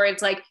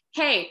towards like,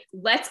 hey,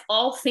 let's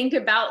all think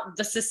about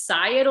the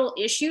societal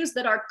issues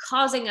that are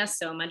causing us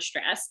so much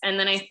stress. And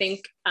then I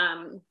think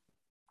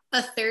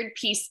a third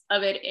piece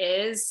of it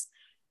is,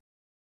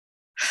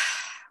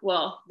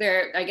 well,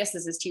 I guess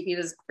this is two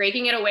pieces,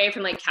 breaking it away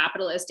from like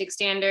capitalistic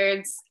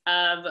standards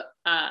of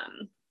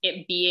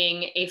it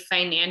being a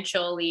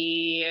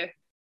financially,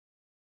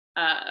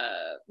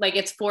 like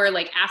it's for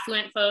like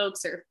affluent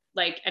folks or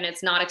like, and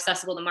it's not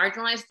accessible to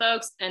marginalized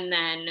folks. And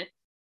then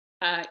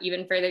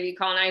even further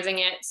decolonizing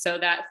it so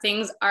that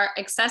things are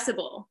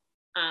accessible.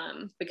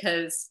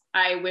 Because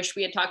I wish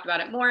we had talked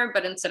about it more,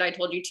 but instead I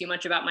told you too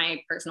much about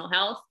my personal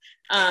health.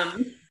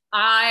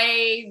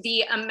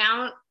 The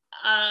amount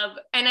of,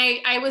 and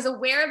I was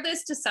aware of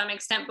this to some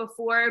extent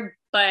before,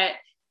 but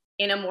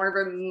in a more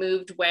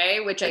removed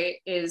way, which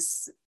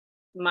is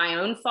my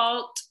own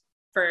fault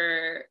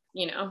for,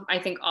 you know, I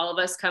think all of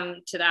us come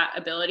to that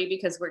ability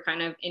because we're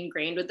kind of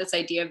ingrained with this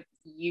idea of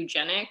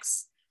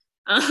eugenics.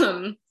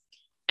 And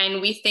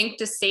we think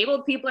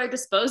disabled people are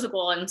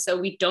disposable. And so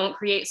we don't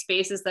create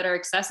spaces that are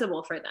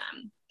accessible for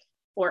them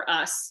or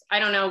us. I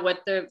don't know what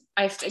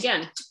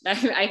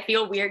I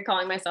feel weird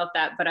calling myself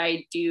that, but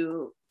I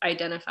do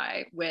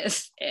identify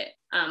with it.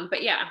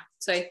 But yeah,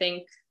 so I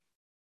think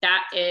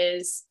that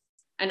is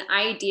an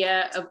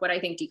idea of what I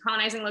think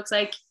decolonizing looks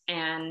like,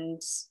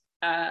 and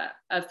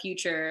a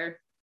future,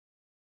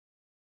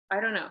 I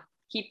don't know,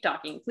 keep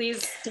talking.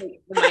 Please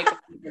take the mic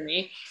from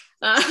me.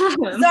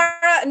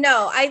 Zara,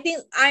 no, I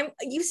think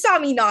you saw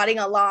me nodding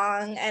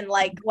along and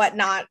like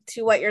whatnot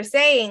to what you're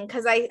saying,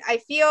 because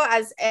I feel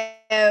as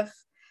if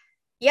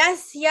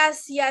yes,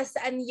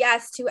 and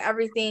yes to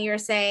everything you're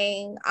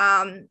saying.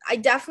 I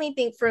definitely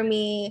think for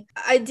me,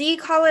 a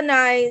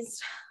decolonized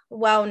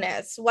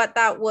wellness, what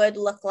that would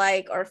look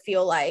like or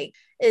feel like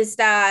is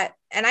that,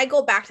 and I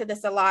go back to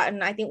this a lot,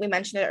 and I think we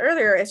mentioned it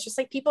earlier, it's just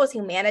like people's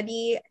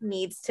humanity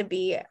needs to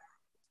be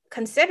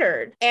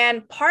considered.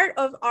 And part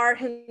of our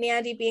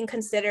humanity being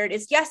considered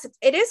is, yes,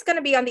 it is going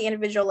to be on the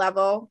individual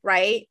level,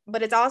 right?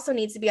 But it also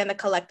needs to be on the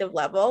collective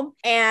level.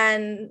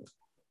 And,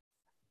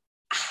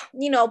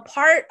 you know,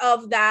 part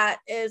of that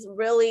is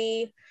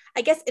really,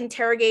 I guess,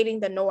 interrogating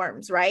the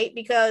norms, right?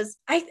 Because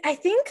I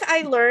think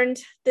I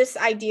learned this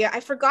idea. I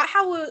forgot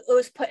how it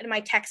was put in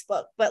my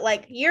textbook, but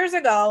like years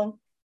ago,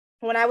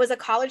 when I was a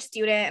college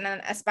student and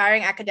an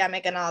aspiring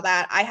academic and all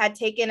that, I had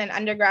taken an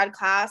undergrad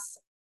class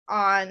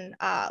on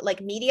like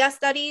media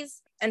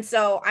studies. And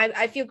so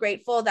I feel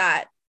grateful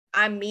that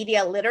I'm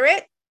media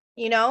literate.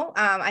 You know,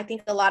 I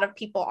think a lot of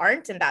people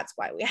aren't, and that's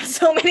why we have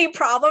so many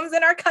problems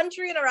in our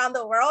country and around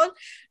the world,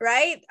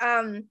 right?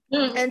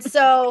 And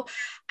so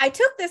I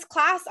took this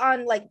class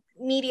on like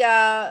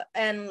media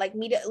and like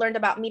learned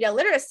about media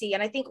literacy.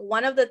 And I think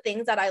one of the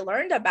things that I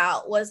learned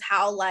about was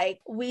how like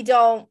we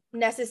don't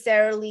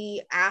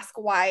necessarily ask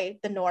why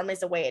the norm is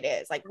the way it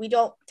is. Like we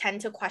don't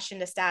tend to question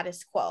the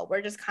status quo.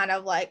 We're just kind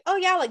of like, oh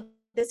yeah, like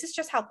this is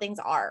just how things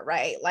are,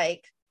 right?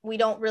 Like we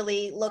don't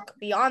really look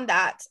beyond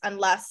that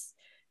unless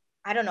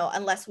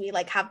we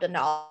like have the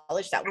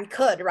knowledge that we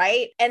could,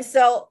 right? And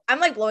so I'm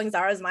like blowing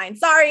Zara's mind.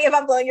 Sorry if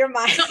I'm blowing your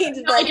mind. No,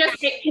 like, I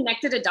just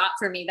connected a dot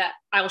for me that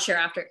I will share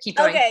after. Keep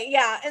going. Okay,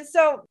 yeah. And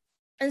so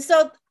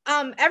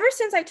ever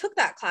since I took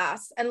that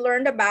class and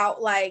learned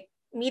about like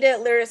media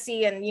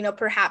literacy and, you know,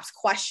 perhaps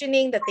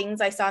questioning the things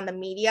I saw in the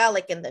media,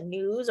 like in the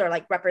news, or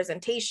like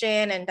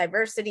representation and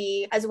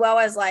diversity, as well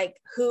as like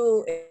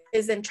who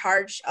is in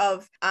charge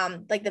of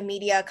like the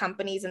media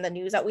companies and the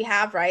news that we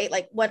have, right?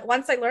 Like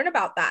once I learned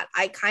about that,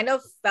 I kind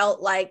of felt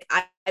like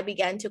I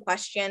began to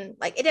question,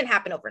 like it didn't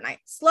happen overnight,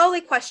 slowly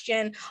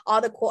question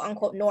all the quote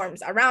unquote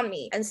norms around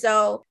me. And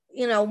so,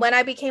 you know, when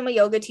I became a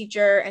yoga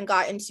teacher and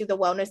got into the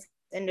wellness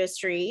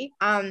industry,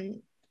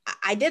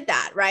 I did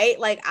that, right?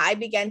 Like I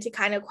began to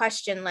kind of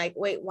question, like,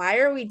 wait, why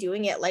are we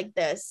doing it like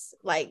this?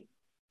 Like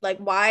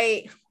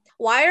why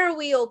are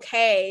we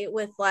okay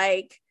with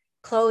like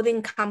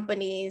clothing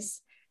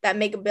companies that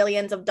make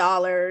billions of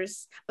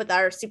dollars but that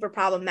are super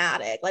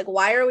problematic? Like,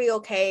 why are we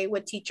okay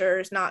with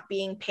teachers not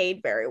being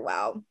paid very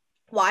well?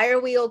 Why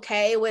are we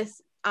okay with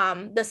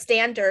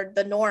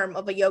the norm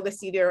of a yoga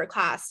studio or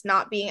class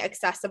not being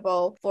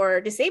accessible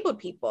for disabled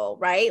people,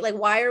 right? Like,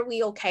 why are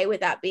we okay with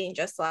that being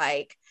just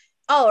like,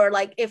 oh, or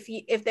like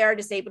if there are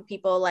disabled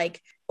people,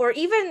 like, or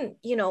even,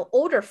 you know,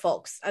 older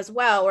folks as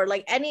well, or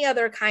like any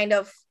other kind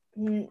of,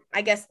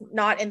 I guess,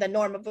 not in the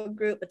norm of a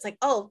group, it's like,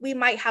 oh, we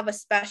might have a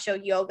special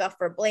yoga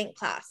for blank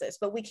classes,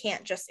 but we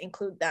can't just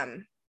include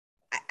them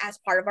as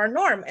part of our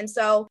norm. And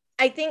so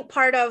I think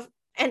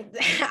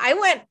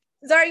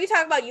Zara, you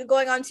talk about you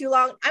going on too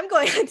long. I'm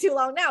going on too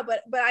long now,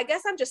 but I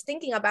guess I'm just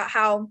thinking about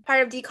how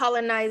part of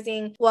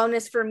decolonizing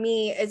wellness for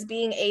me is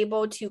being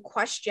able to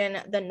question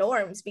the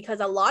norms, because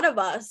a lot of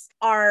us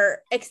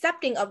are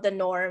accepting of the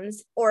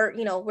norms, or,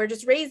 you know, we're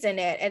just raised in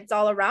it. It's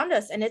all around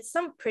us, and it's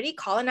some pretty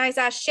colonized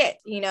ass shit,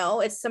 you know,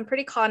 it's some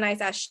pretty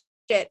colonized ass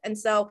shit. And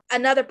so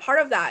another part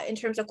of that in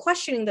terms of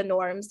questioning the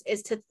norms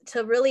is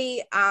to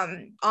really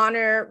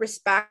honor,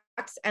 respect,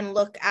 and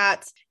look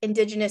at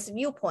Indigenous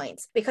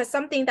viewpoints, because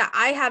something that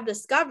I have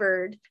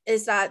discovered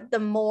is that the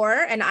more,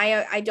 and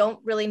I don't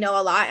really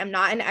know a lot, I'm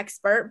not an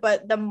expert,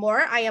 but the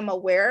more I am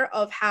aware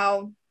of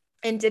how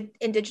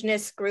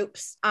Indigenous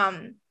groups,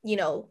 you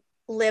know,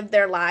 live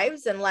their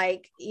lives and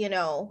like, you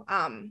know,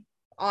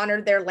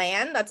 honor their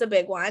land, that's a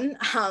big one.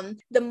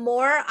 The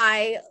more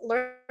I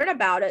learn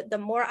about it, the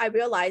more I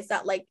realize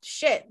that like,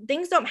 shit,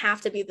 things don't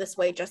have to be this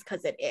way just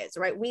because it is,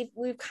 right?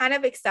 We've kind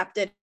of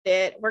accepted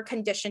it, we're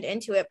conditioned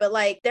into it, but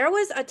like there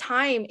was a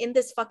time in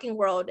this fucking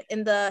world,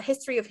 in the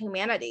history of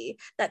humanity,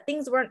 that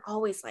things weren't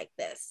always like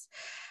this.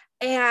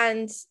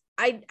 And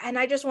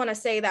I just want to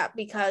say that,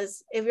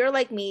 because if you're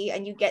like me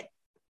and you get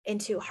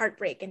into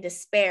heartbreak and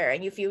despair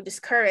and you feel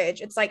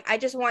discouraged, it's like, I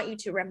just want you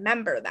to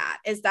remember that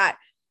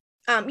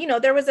you know,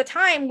 there was a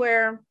time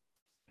where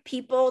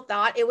people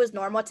thought it was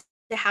normal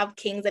to to have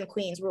kings and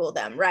queens rule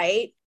them,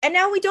 right? And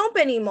now we don't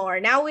anymore.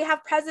 Now we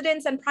have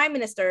presidents and prime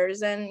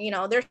ministers, and you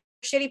know, they're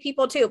shitty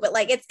people too, but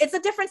like it's a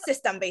different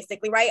system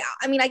basically, right?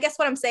 I mean, I guess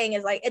what I'm saying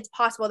is like it's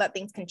possible that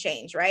things can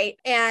change, right?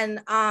 And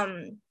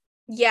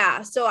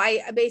yeah, so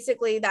I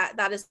basically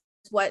that is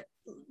what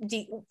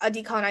a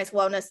decolonized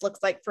wellness looks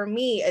like for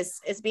me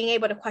is being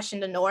able to question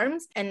the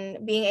norms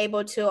and being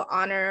able to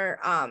honor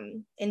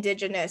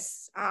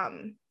indigenous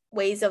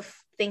ways of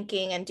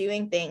thinking and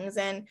doing things,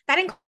 and that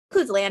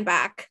includes land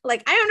back.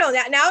 Like, I don't know,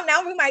 that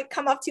now we might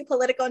come off too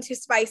political and too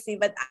spicy,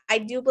 but I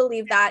do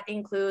believe that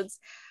includes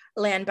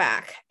land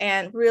back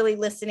and really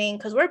listening,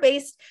 because we're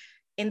based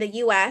in the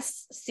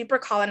US, super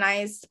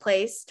colonized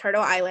place,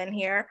 Turtle Island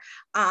here.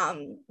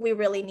 We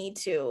really need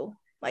to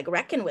like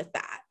reckon with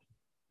that.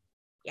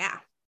 Yeah.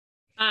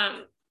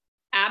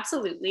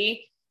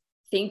 Absolutely.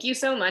 Thank you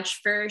so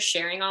much for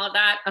sharing all of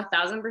that.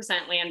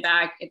 1,000% land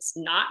back. It's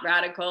not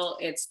radical.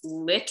 It's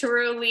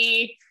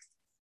literally,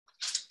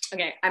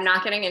 okay, I'm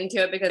not getting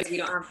into it because we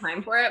don't have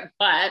time for it,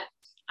 but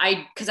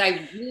because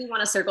I really want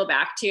to circle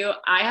back to,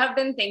 I have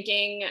been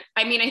thinking,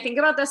 I mean, I think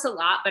about this a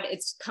lot, but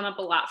it's come up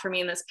a lot for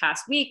me in this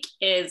past week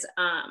is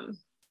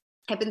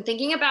I've been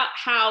thinking about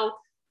how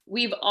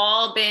we've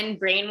all been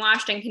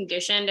brainwashed and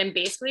conditioned, and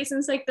basically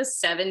since like the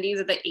 70s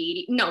or the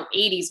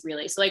 80s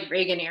really, so like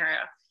Reagan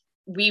era,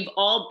 we've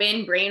all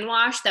been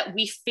brainwashed that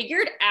we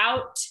figured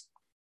out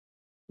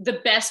the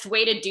best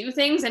way to do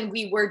things and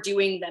we were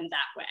doing them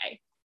that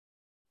way.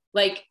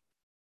 Like,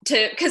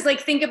 because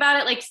like think about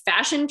it, like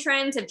fashion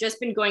trends have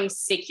just been going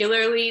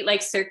secularly,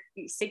 like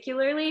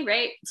secularly,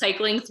 right?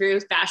 Cycling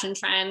through fashion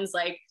trends.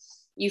 Like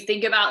you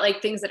think about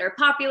like things that are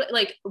popular,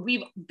 like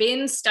we've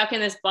been stuck in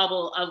this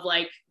bubble of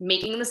like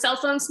making the cell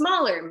phone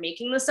smaller,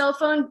 making the cell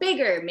phone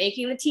bigger,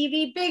 making the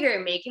TV bigger,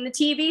 making the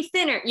TV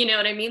thinner. You know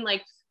what I mean?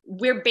 Like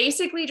we're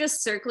basically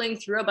just circling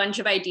through a bunch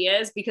of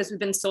ideas because we've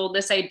been sold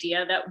this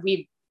idea that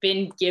we've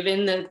been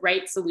given the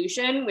right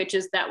solution, which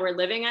is that we're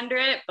living under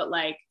it. But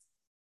like,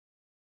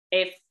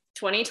 if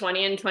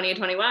 2020 and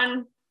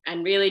 2021,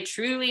 and really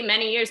truly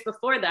many years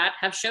before that,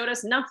 have showed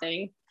us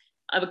nothing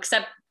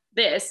except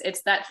this,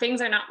 it's that things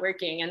are not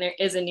working and there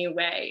is a new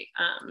way.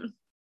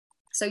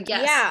 So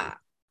yes.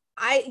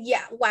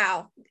 Yeah.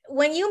 Wow.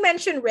 When you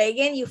mentioned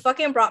Reagan, you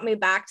fucking brought me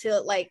back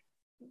to like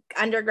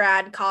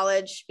undergrad,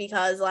 college,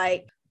 because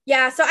like,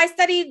 yeah, so I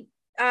studied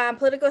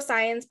political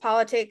science,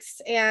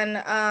 politics,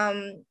 and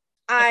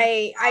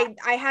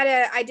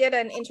I did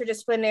an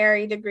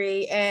interdisciplinary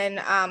degree in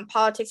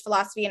politics,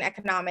 philosophy, and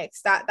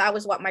economics. That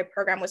was what my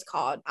program was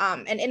called.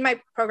 And in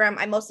my program,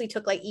 I mostly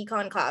took like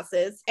econ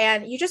classes.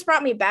 And you just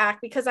brought me back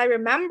because I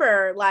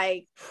remember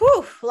like,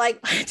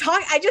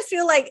 I just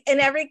feel like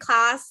in every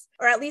class,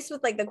 or at least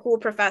with like the cool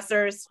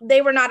professors,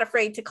 they were not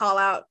afraid to call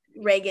out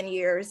Reagan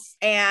years.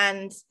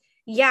 And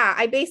yeah,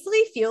 I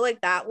basically feel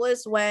like that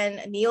was when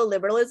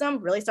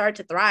neoliberalism really started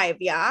to thrive.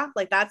 Yeah,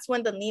 like that's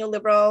when the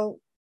neoliberal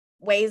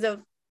ways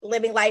of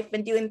living life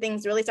and doing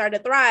things really started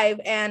to thrive,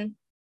 and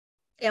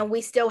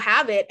we still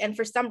have it. And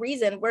for some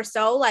reason we're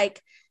so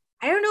like,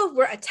 I don't know if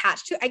we're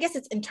attached to, I guess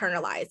it's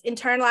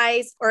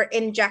internalized or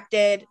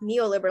injected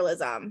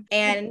neoliberalism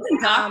and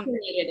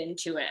indoctrinated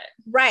into it.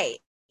 Right.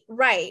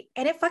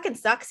 And it fucking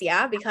sucks,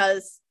 yeah,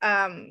 because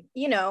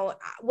you know,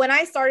 when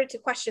I started to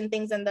question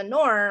things in the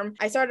norm,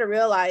 I started to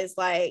realize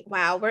like,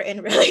 wow, we're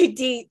in really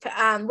deep,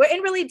 and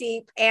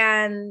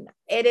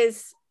it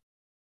is,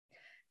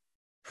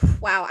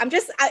 wow. I'm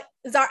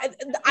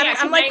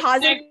like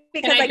pausing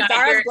because like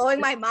Zara's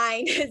blowing my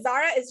mind.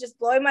 Zara is just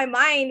blowing my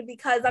mind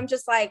because I'm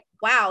just like,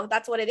 wow,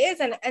 that's what it is.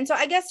 And so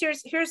I guess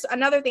here's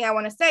another thing I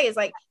want to say is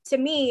like, to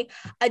me,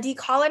 a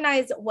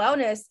decolonized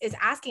wellness is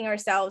asking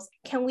ourselves,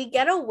 can we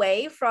get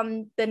away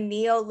from the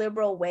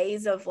neoliberal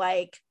ways of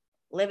like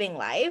living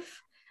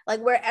life?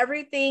 Like where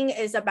everything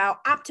is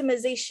about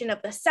optimization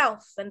of the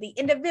self and the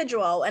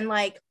individual. And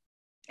like,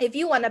 if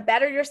you want to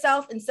better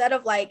yourself, instead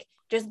of like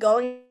just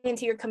going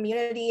into your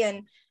community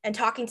and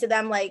talking to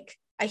them like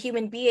a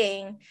human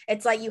being,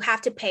 it's like you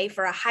have to pay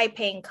for a high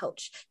paying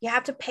coach. You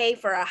have to pay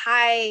for a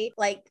high,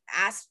 like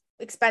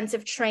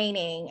expensive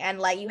training, and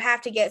like you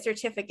have to get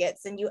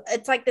certificates, and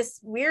it's like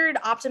this weird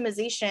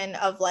optimization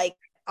of like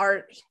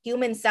our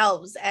human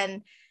selves,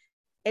 and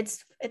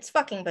it's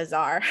fucking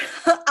bizarre.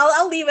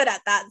 I'll leave it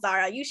at that.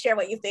 Zara, you share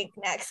what you think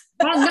next.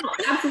 Well, no,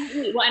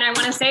 absolutely. Well, and I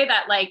want to say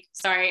that, like,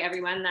 sorry,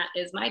 everyone, that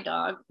is my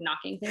dog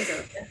knocking things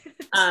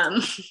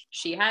over.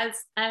 She has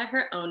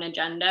her own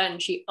agenda,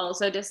 and she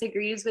also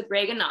disagrees with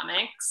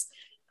Reaganomics.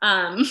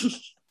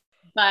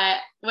 But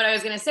what I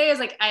was going to say is,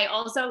 like, I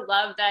also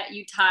love that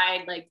you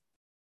tied, like,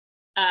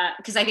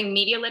 because I think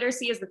media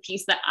literacy is the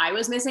piece that I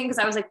was missing, because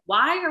I was like,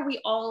 why are we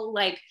all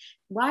like,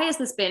 why has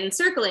this been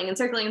circling and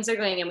circling and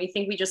circling, and we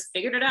think we just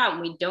figured it out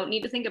and we don't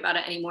need to think about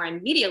it anymore?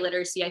 And media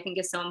literacy, I think,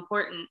 is so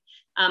important.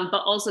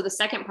 But also the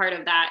second part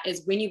of that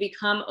is when you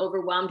become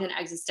overwhelmed and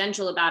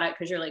existential about it,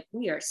 because you're like,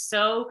 we are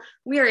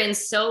in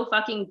so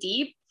fucking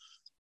deep.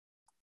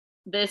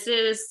 This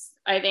is,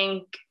 I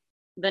think,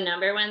 the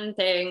number one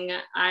thing.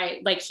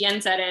 I like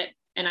Hien said it,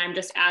 and I'm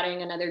just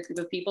adding another groups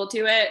of people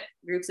to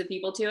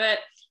it.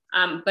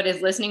 but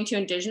is listening to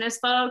Indigenous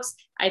folks,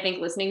 I think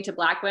listening to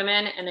Black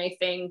women, and I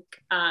think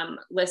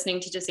listening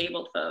to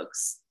disabled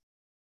folks,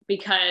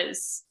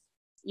 because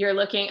you're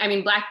looking, I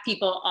mean, Black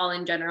people all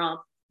in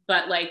general,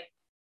 but like,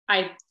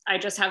 I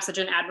just have such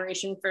an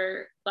admiration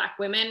for Black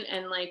women,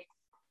 and like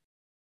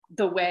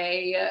the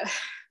way,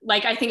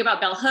 like I think about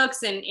Bell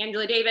Hooks and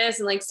Angela Davis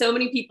and like so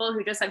many people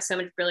who just have so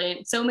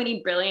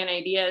many brilliant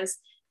ideas.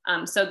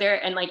 So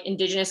there, and like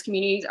Indigenous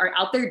communities are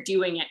out there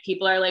doing it.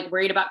 People are like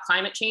worried about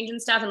climate change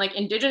and stuff. And like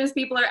Indigenous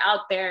people are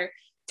out there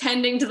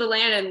tending to the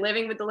land and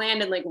living with the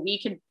land. And like,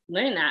 we could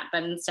learn that,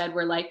 but instead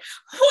we're like,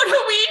 what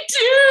do we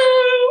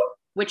do?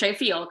 Which I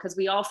feel, because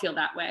we all feel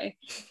that way.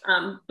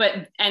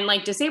 And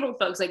like disabled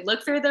folks, like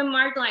look for the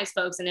marginalized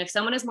folks. And if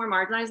someone is more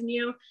marginalized than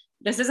you,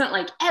 this isn't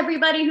like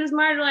everybody who's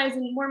marginalized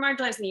and more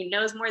marginalized than you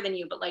knows more than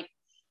you, but like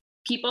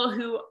people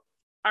who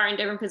are in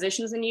different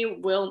positions than you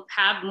will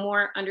have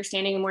more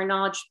understanding and more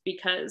knowledge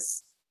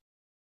because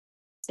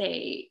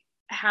they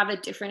have a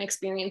different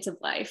experience of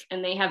life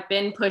and they have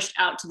been pushed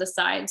out to the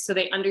side. So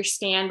they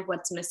understand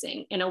what's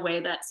missing in a way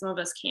that some of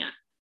us can't.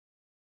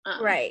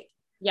 Right.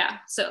 Yeah.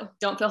 So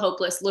don't feel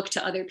hopeless. Look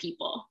to other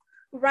people.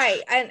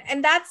 Right.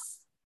 And that's,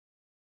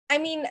 I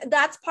mean,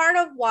 that's part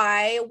of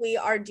why we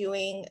are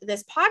doing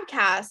this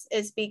podcast,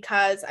 is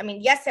because, I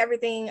mean, yes,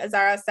 everything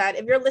Azara said,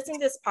 if you're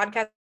listening to this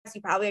podcast, you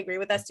probably agree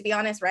with us, to be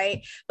honest,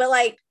 right? But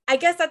like, I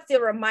guess that's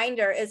the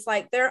reminder, is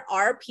like, there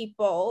are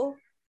people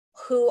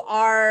who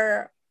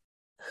are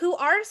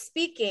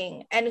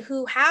speaking and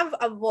who have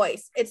a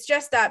voice. It's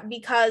just that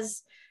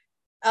because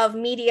of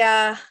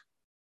media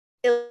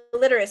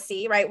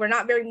illiteracy, right? We're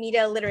not very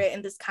media literate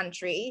in this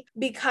country,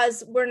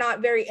 because we're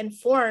not very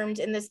informed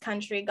in this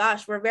country.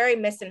 Gosh, we're very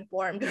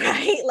misinformed,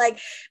 right? Like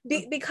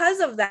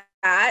because of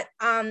that,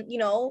 you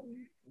know,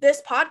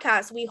 this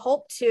podcast, we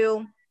hope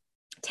to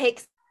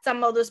take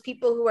some of those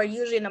people who are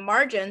usually in the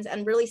margins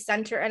and really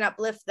center and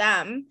uplift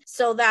them,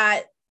 so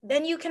that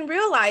then you can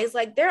realize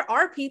like there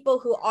are people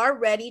who are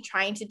already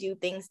trying to do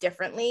things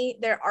differently.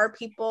 There are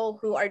people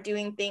who are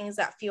doing things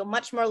that feel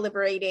much more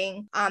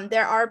liberating.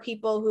 There are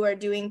people who are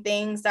doing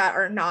things that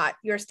are not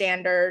your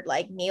standard,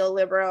 like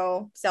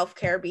neoliberal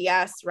self-care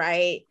BS,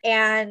 right?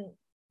 And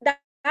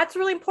that's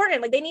really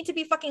important. Like they need to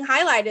be fucking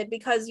highlighted,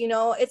 because, you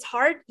know, it's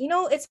hard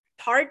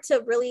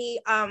to really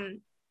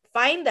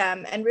find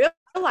them and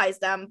realize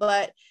them.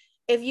 But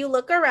if you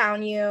look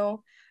around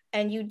you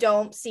and you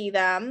don't see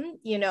them,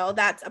 you know,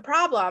 that's a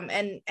problem.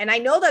 And I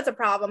know that's a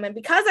problem. And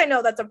because I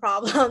know that's a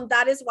problem,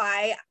 that is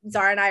why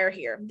Zara and I are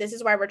here. This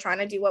is why we're trying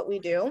to do what we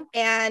do.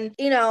 And,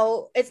 you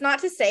know, it's not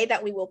to say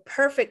that we will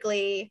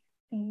perfectly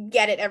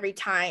get it every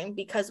time,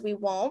 because we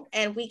won't,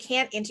 and we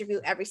can't interview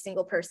every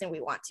single person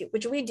we want to,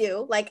 which we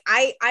do. Like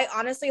I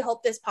honestly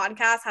hope this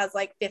podcast has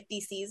like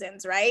 50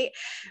 seasons, right?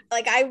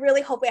 Like I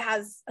really hope it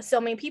has so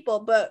many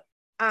people, but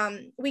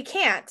we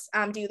can't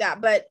do that,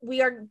 but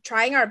we are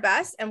trying our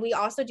best. And we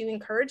also do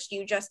encourage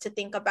you just to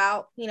think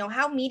about, you know,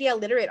 how media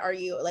literate are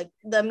you? Like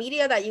the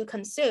media that you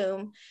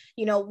consume,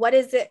 you know, what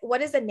is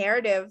the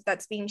narrative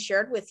that's being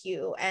shared with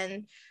you?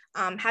 And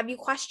have you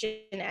questioned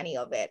any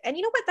of it? And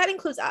you know what, that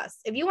includes us.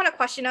 If you want to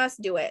question us,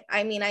 do it.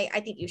 I mean, I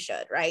think you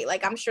should, right?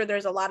 Like I'm sure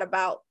there's a lot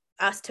about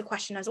us to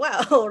question as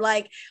well.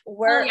 Like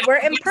we're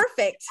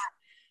imperfect.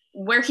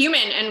 We're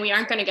human and we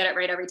aren't going to get it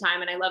right every time.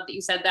 And I love that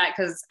you said that,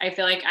 because I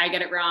feel like I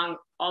get it wrong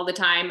all the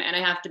time, and I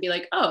have to be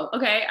like, oh,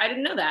 okay, I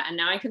didn't know that, and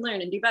now I can learn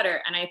and do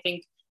better. And I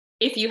think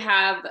if you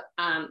have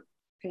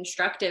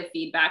constructive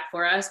feedback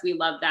for us, we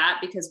love that,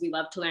 because we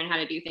love to learn how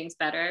to do things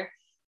better.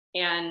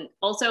 And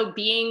also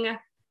being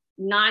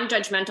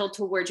non-judgmental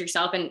towards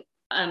yourself,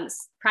 and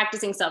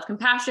practicing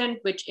self-compassion,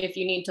 which if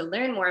you need to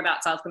learn more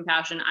about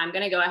self-compassion, I'm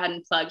going to go ahead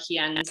and plug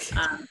Hien's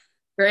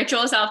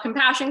virtual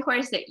self-compassion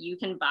course that you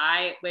can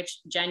buy, which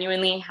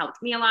genuinely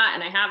helped me a lot.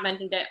 And I have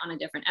mentioned it on a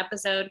different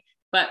episode,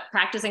 but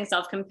practicing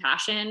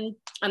self-compassion,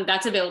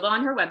 that's available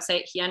on her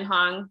website,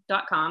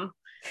 hienhong.com.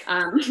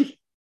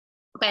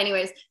 But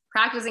anyways,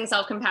 practicing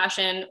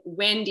self-compassion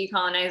when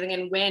decolonizing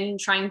and when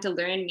trying to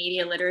learn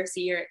media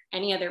literacy or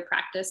any other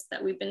practice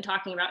that we've been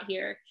talking about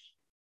here,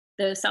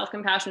 the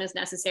self-compassion is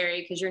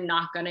necessary, because you're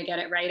not going to get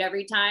it right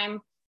every time.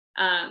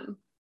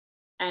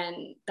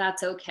 And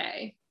that's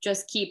okay.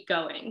 Just keep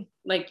going.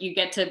 Like you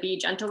get to be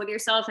gentle with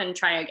yourself and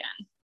try again.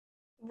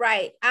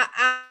 Right.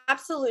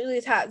 Absolutely,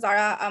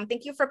 Zara.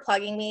 Thank you for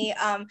plugging me.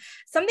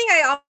 Something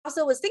I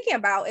also was thinking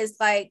about is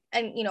like,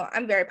 and you know,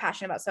 I'm very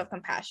passionate about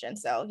self-compassion.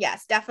 So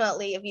yes,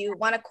 definitely. If you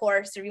want a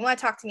course or you want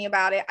to talk to me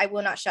about it, I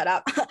will not shut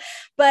up.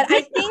 But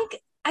I think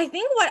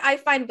what I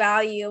find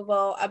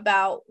valuable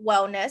about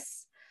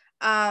wellness,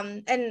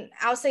 and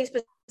I'll say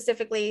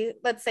specifically,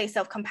 let's say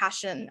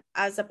self-compassion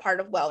as a part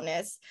of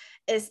wellness,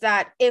 is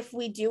that if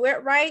we do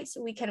it right,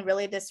 we can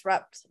really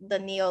disrupt the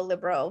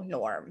neoliberal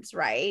norms,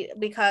 right?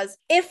 Because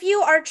if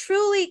you are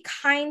truly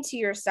kind to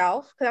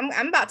yourself, because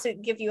I'm about to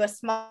give you a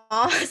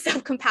small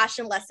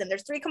self-compassion lesson.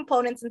 There's 3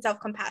 components in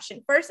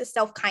self-compassion. First is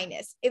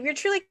self-kindness. If you're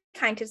truly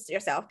kind to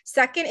yourself.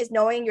 Second is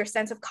knowing your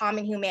sense of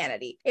common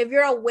humanity. If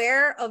you're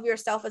aware of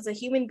yourself as a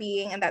human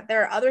being and that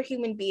there are other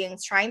human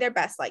beings trying their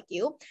best like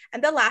you.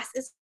 And the last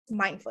is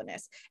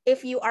mindfulness.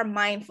 If you are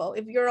mindful,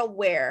 if you're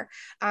aware,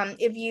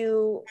 if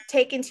you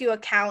take into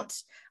account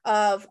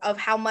of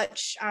how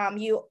much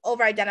you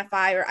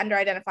over-identify or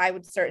under-identify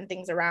with certain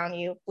things around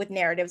you, with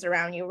narratives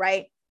around you,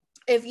 right?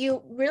 If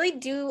you really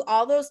do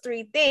all those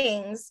three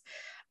things,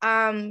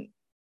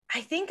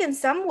 I think in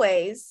some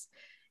ways,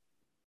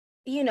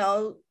 you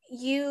know,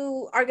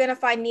 you are going to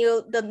find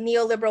the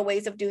neoliberal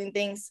ways of doing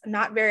things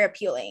not very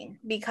appealing,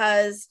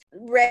 because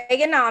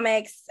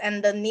Reaganomics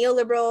and the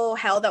neoliberal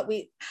hell that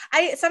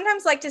I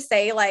sometimes like to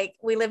say, like,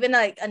 we live in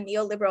like a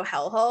neoliberal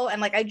hellhole. And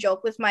like, I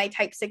joke with my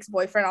type 6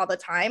 boyfriend all the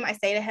time. I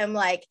say to him,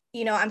 like,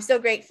 you know, I'm so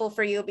grateful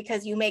for you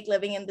because you make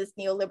living in this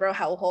neoliberal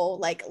hellhole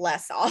like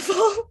less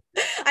awful.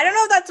 I don't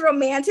know if that's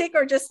romantic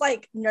or just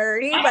like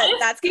nerdy, but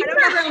that's kind of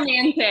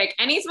romantic.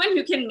 Anyone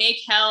who can make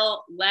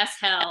hell less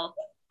hell,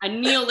 a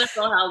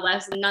neoliberal hell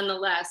less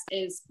nonetheless,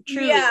 is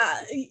truly.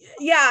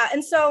 Yeah.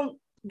 And so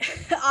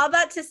all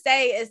that to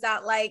say is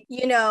that, like,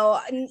 you know,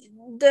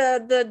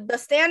 the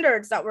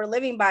standards that we're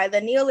living by,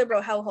 the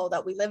neoliberal hellhole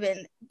that we live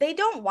in, they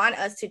don't want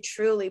us to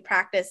truly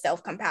practice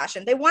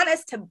self-compassion. They want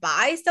us to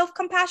buy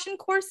self-compassion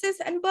courses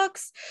and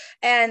books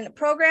and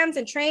programs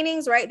and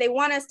trainings, right? They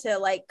want us to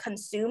like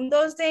consume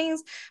those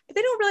things, but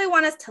they don't really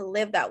want us to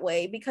live that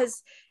way,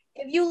 because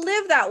if you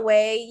live that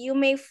way, you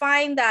may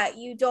find that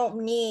you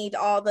don't need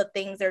all the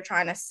things they're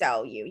trying to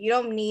sell you. You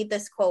don't need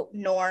this quote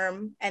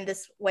norm and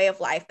this way of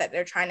life that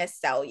they're trying to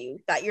sell you,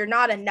 that you're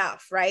not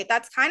enough, right?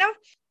 That's kind of,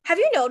 have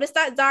you noticed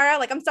that, Zara?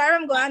 Like, I'm sorry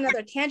I'm going on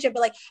another tangent,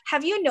 but like,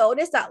 have you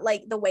noticed that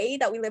like the way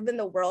that we live in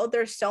the world,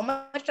 there's so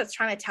much that's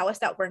trying to tell us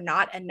that we're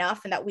not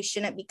enough and that we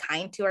shouldn't be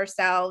kind to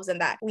ourselves and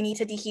that we need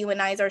to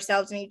dehumanize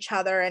ourselves and each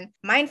other, and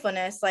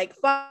mindfulness, like,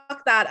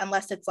 fuck that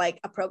unless it's like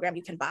a program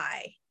you can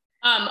buy.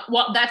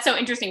 Well, that's so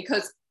interesting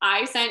because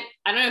I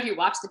don't know if you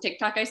watched the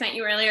TikTok I sent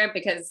you earlier,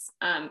 because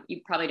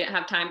you probably didn't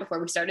have time before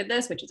we started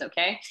this, which is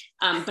okay.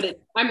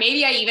 Or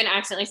maybe I even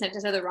accidentally sent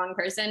it to the wrong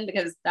person,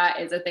 because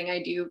that is a thing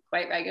I do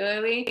quite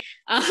regularly.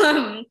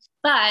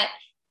 But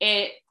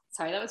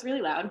sorry, that was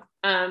really loud.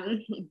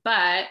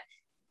 But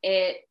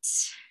it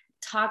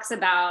talks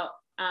about,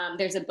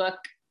 there's a book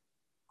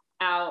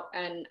out,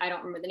 and I don't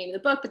remember the name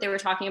of the book, but they were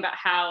talking about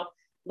how,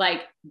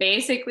 like,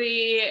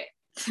 basically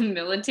the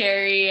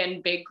military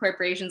and big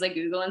corporations like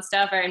Google and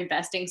stuff are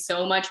investing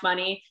so much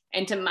money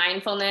into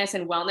mindfulness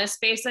and wellness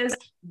spaces,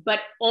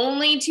 but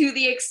only to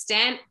the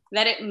extent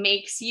that it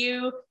makes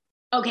you,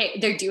 okay,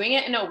 they're doing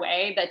it in a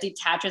way that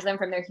detaches them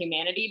from their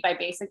humanity by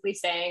basically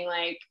saying,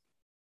 like,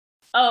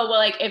 oh, well,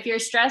 like, if you're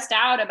stressed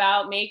out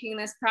about making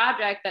this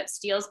project that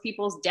steals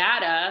people's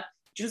data,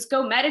 just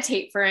go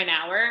meditate for an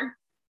hour.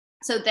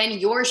 So then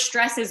your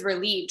stress is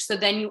relieved. So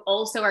then you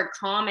also are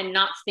calm and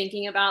not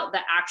thinking about the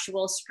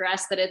actual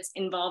stress that it's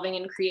involving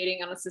and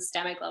creating on a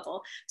systemic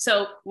level.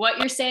 So what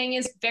you're saying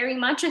is very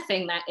much a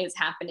thing that is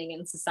happening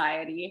in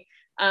society.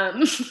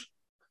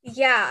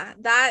 Yeah,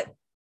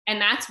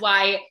 and that's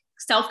why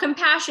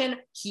self-compassion,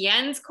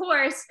 Hien's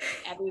course,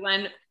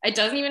 everyone, it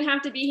doesn't even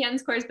have to be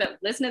Hien's course, but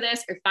listen to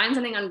this or find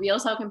something on real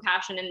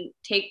self-compassion and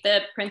take the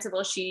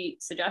principles she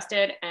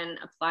suggested and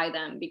apply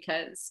them,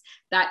 because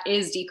that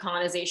is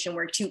decolonization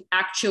work, to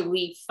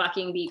actually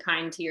fucking be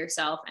kind to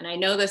yourself. And I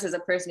know this as a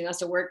person who has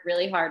to work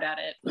really hard at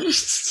it.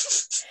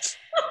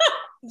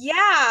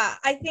 Yeah,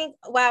 I think,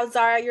 wow,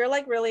 Zara, you're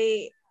like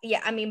really, yeah,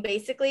 I mean,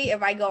 basically,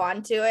 if I go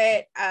on to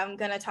it, I'm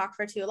going to talk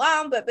for too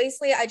long, but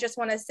basically, I just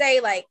want to say,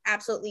 like,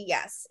 absolutely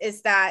yes,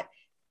 is that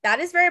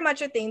is very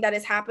much a thing that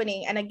is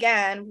happening. And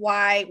again,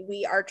 why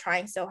we are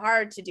trying so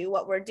hard to do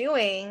what we're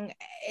doing,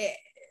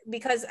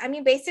 because, I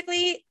mean,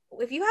 basically,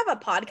 if you have a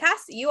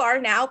podcast, you are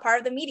now part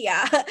of the media,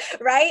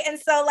 right? And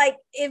so, like,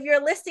 if you're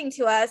listening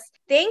to us,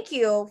 thank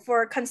you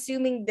for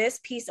consuming this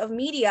piece of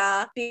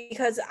media,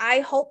 because I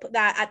hope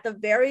that at the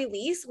very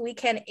least, we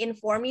can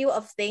inform you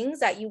of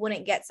things that you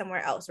wouldn't get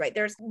somewhere else, right?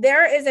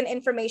 There is an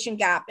information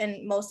gap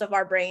in most of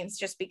our brains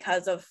just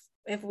because of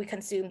if we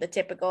consume the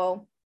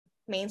typical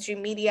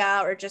mainstream media,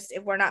 or just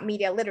if we're not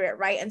media literate,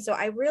 right? And so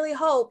I really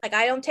hope, like,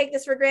 I don't take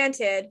this for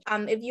granted.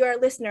 If you're a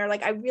listener,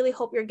 like, I really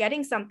hope you're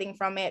getting something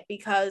from it,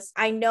 because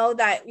I know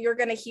that you're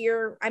going to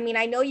hear, I mean,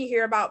 I know you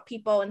hear about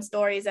people and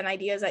stories and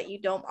ideas that you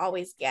don't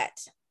always get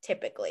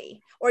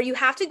typically, or you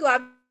have to go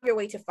out your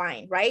way to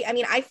find, right? I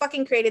mean, I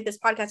fucking created this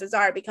podcast with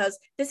Zara because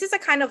this is the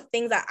kind of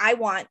things that I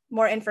want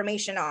more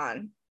information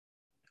on,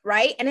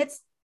 right? And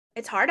it's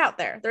hard out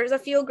there. There's a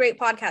few great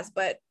podcasts,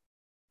 but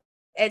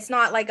it's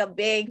not like a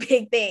big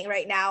thing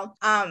right now.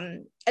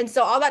 And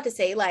so all that to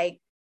say, like,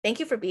 thank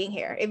you for being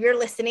here. If you're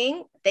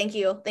listening, thank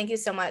you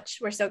so much.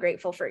 We're so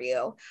grateful for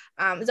you.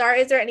 Zara,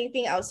 is there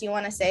anything else you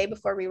want to say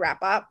before we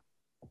wrap up?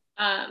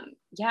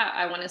 Yeah,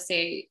 I want to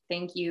say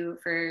thank you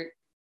for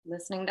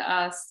listening to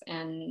us,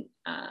 and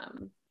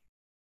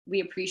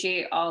we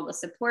appreciate all the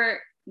support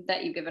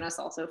that you've given us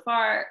all so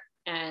far.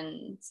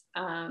 And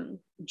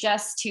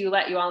just to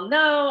let you all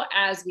know,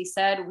 as we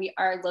said, we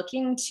are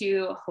looking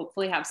to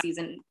hopefully have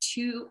season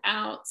 2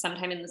 out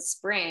sometime in the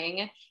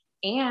spring,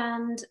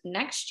 and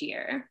next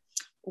year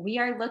we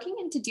are looking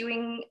into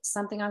doing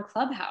something on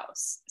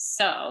Clubhouse.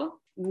 So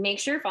make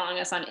sure you're following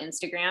us on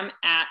Instagram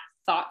at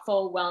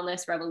Thoughtful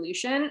Wellness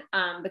Revolution,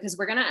 because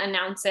we're going to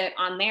announce it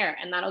on there,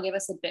 and that'll give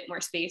us a bit more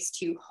space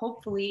to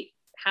hopefully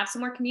have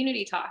some more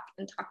community talk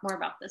and talk more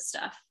about this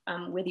stuff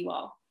with you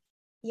all.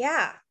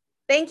 Yeah.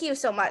 Thank you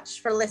so much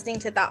for listening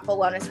to Thoughtful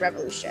Wellness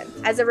Revolution.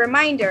 As a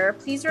reminder,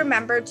 please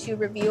remember to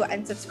review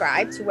and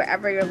subscribe to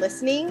wherever you're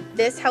listening.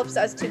 This helps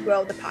us to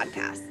grow the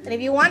podcast. And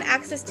if you want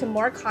access to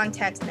more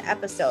content and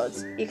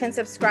episodes, you can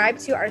subscribe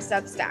to our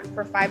Substack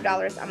for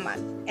 $5 a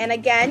month. And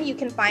again, you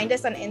can find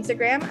us on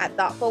Instagram at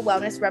Thoughtful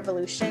Wellness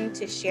Revolution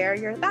to share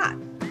your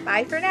thoughts.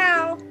 Bye for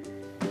now.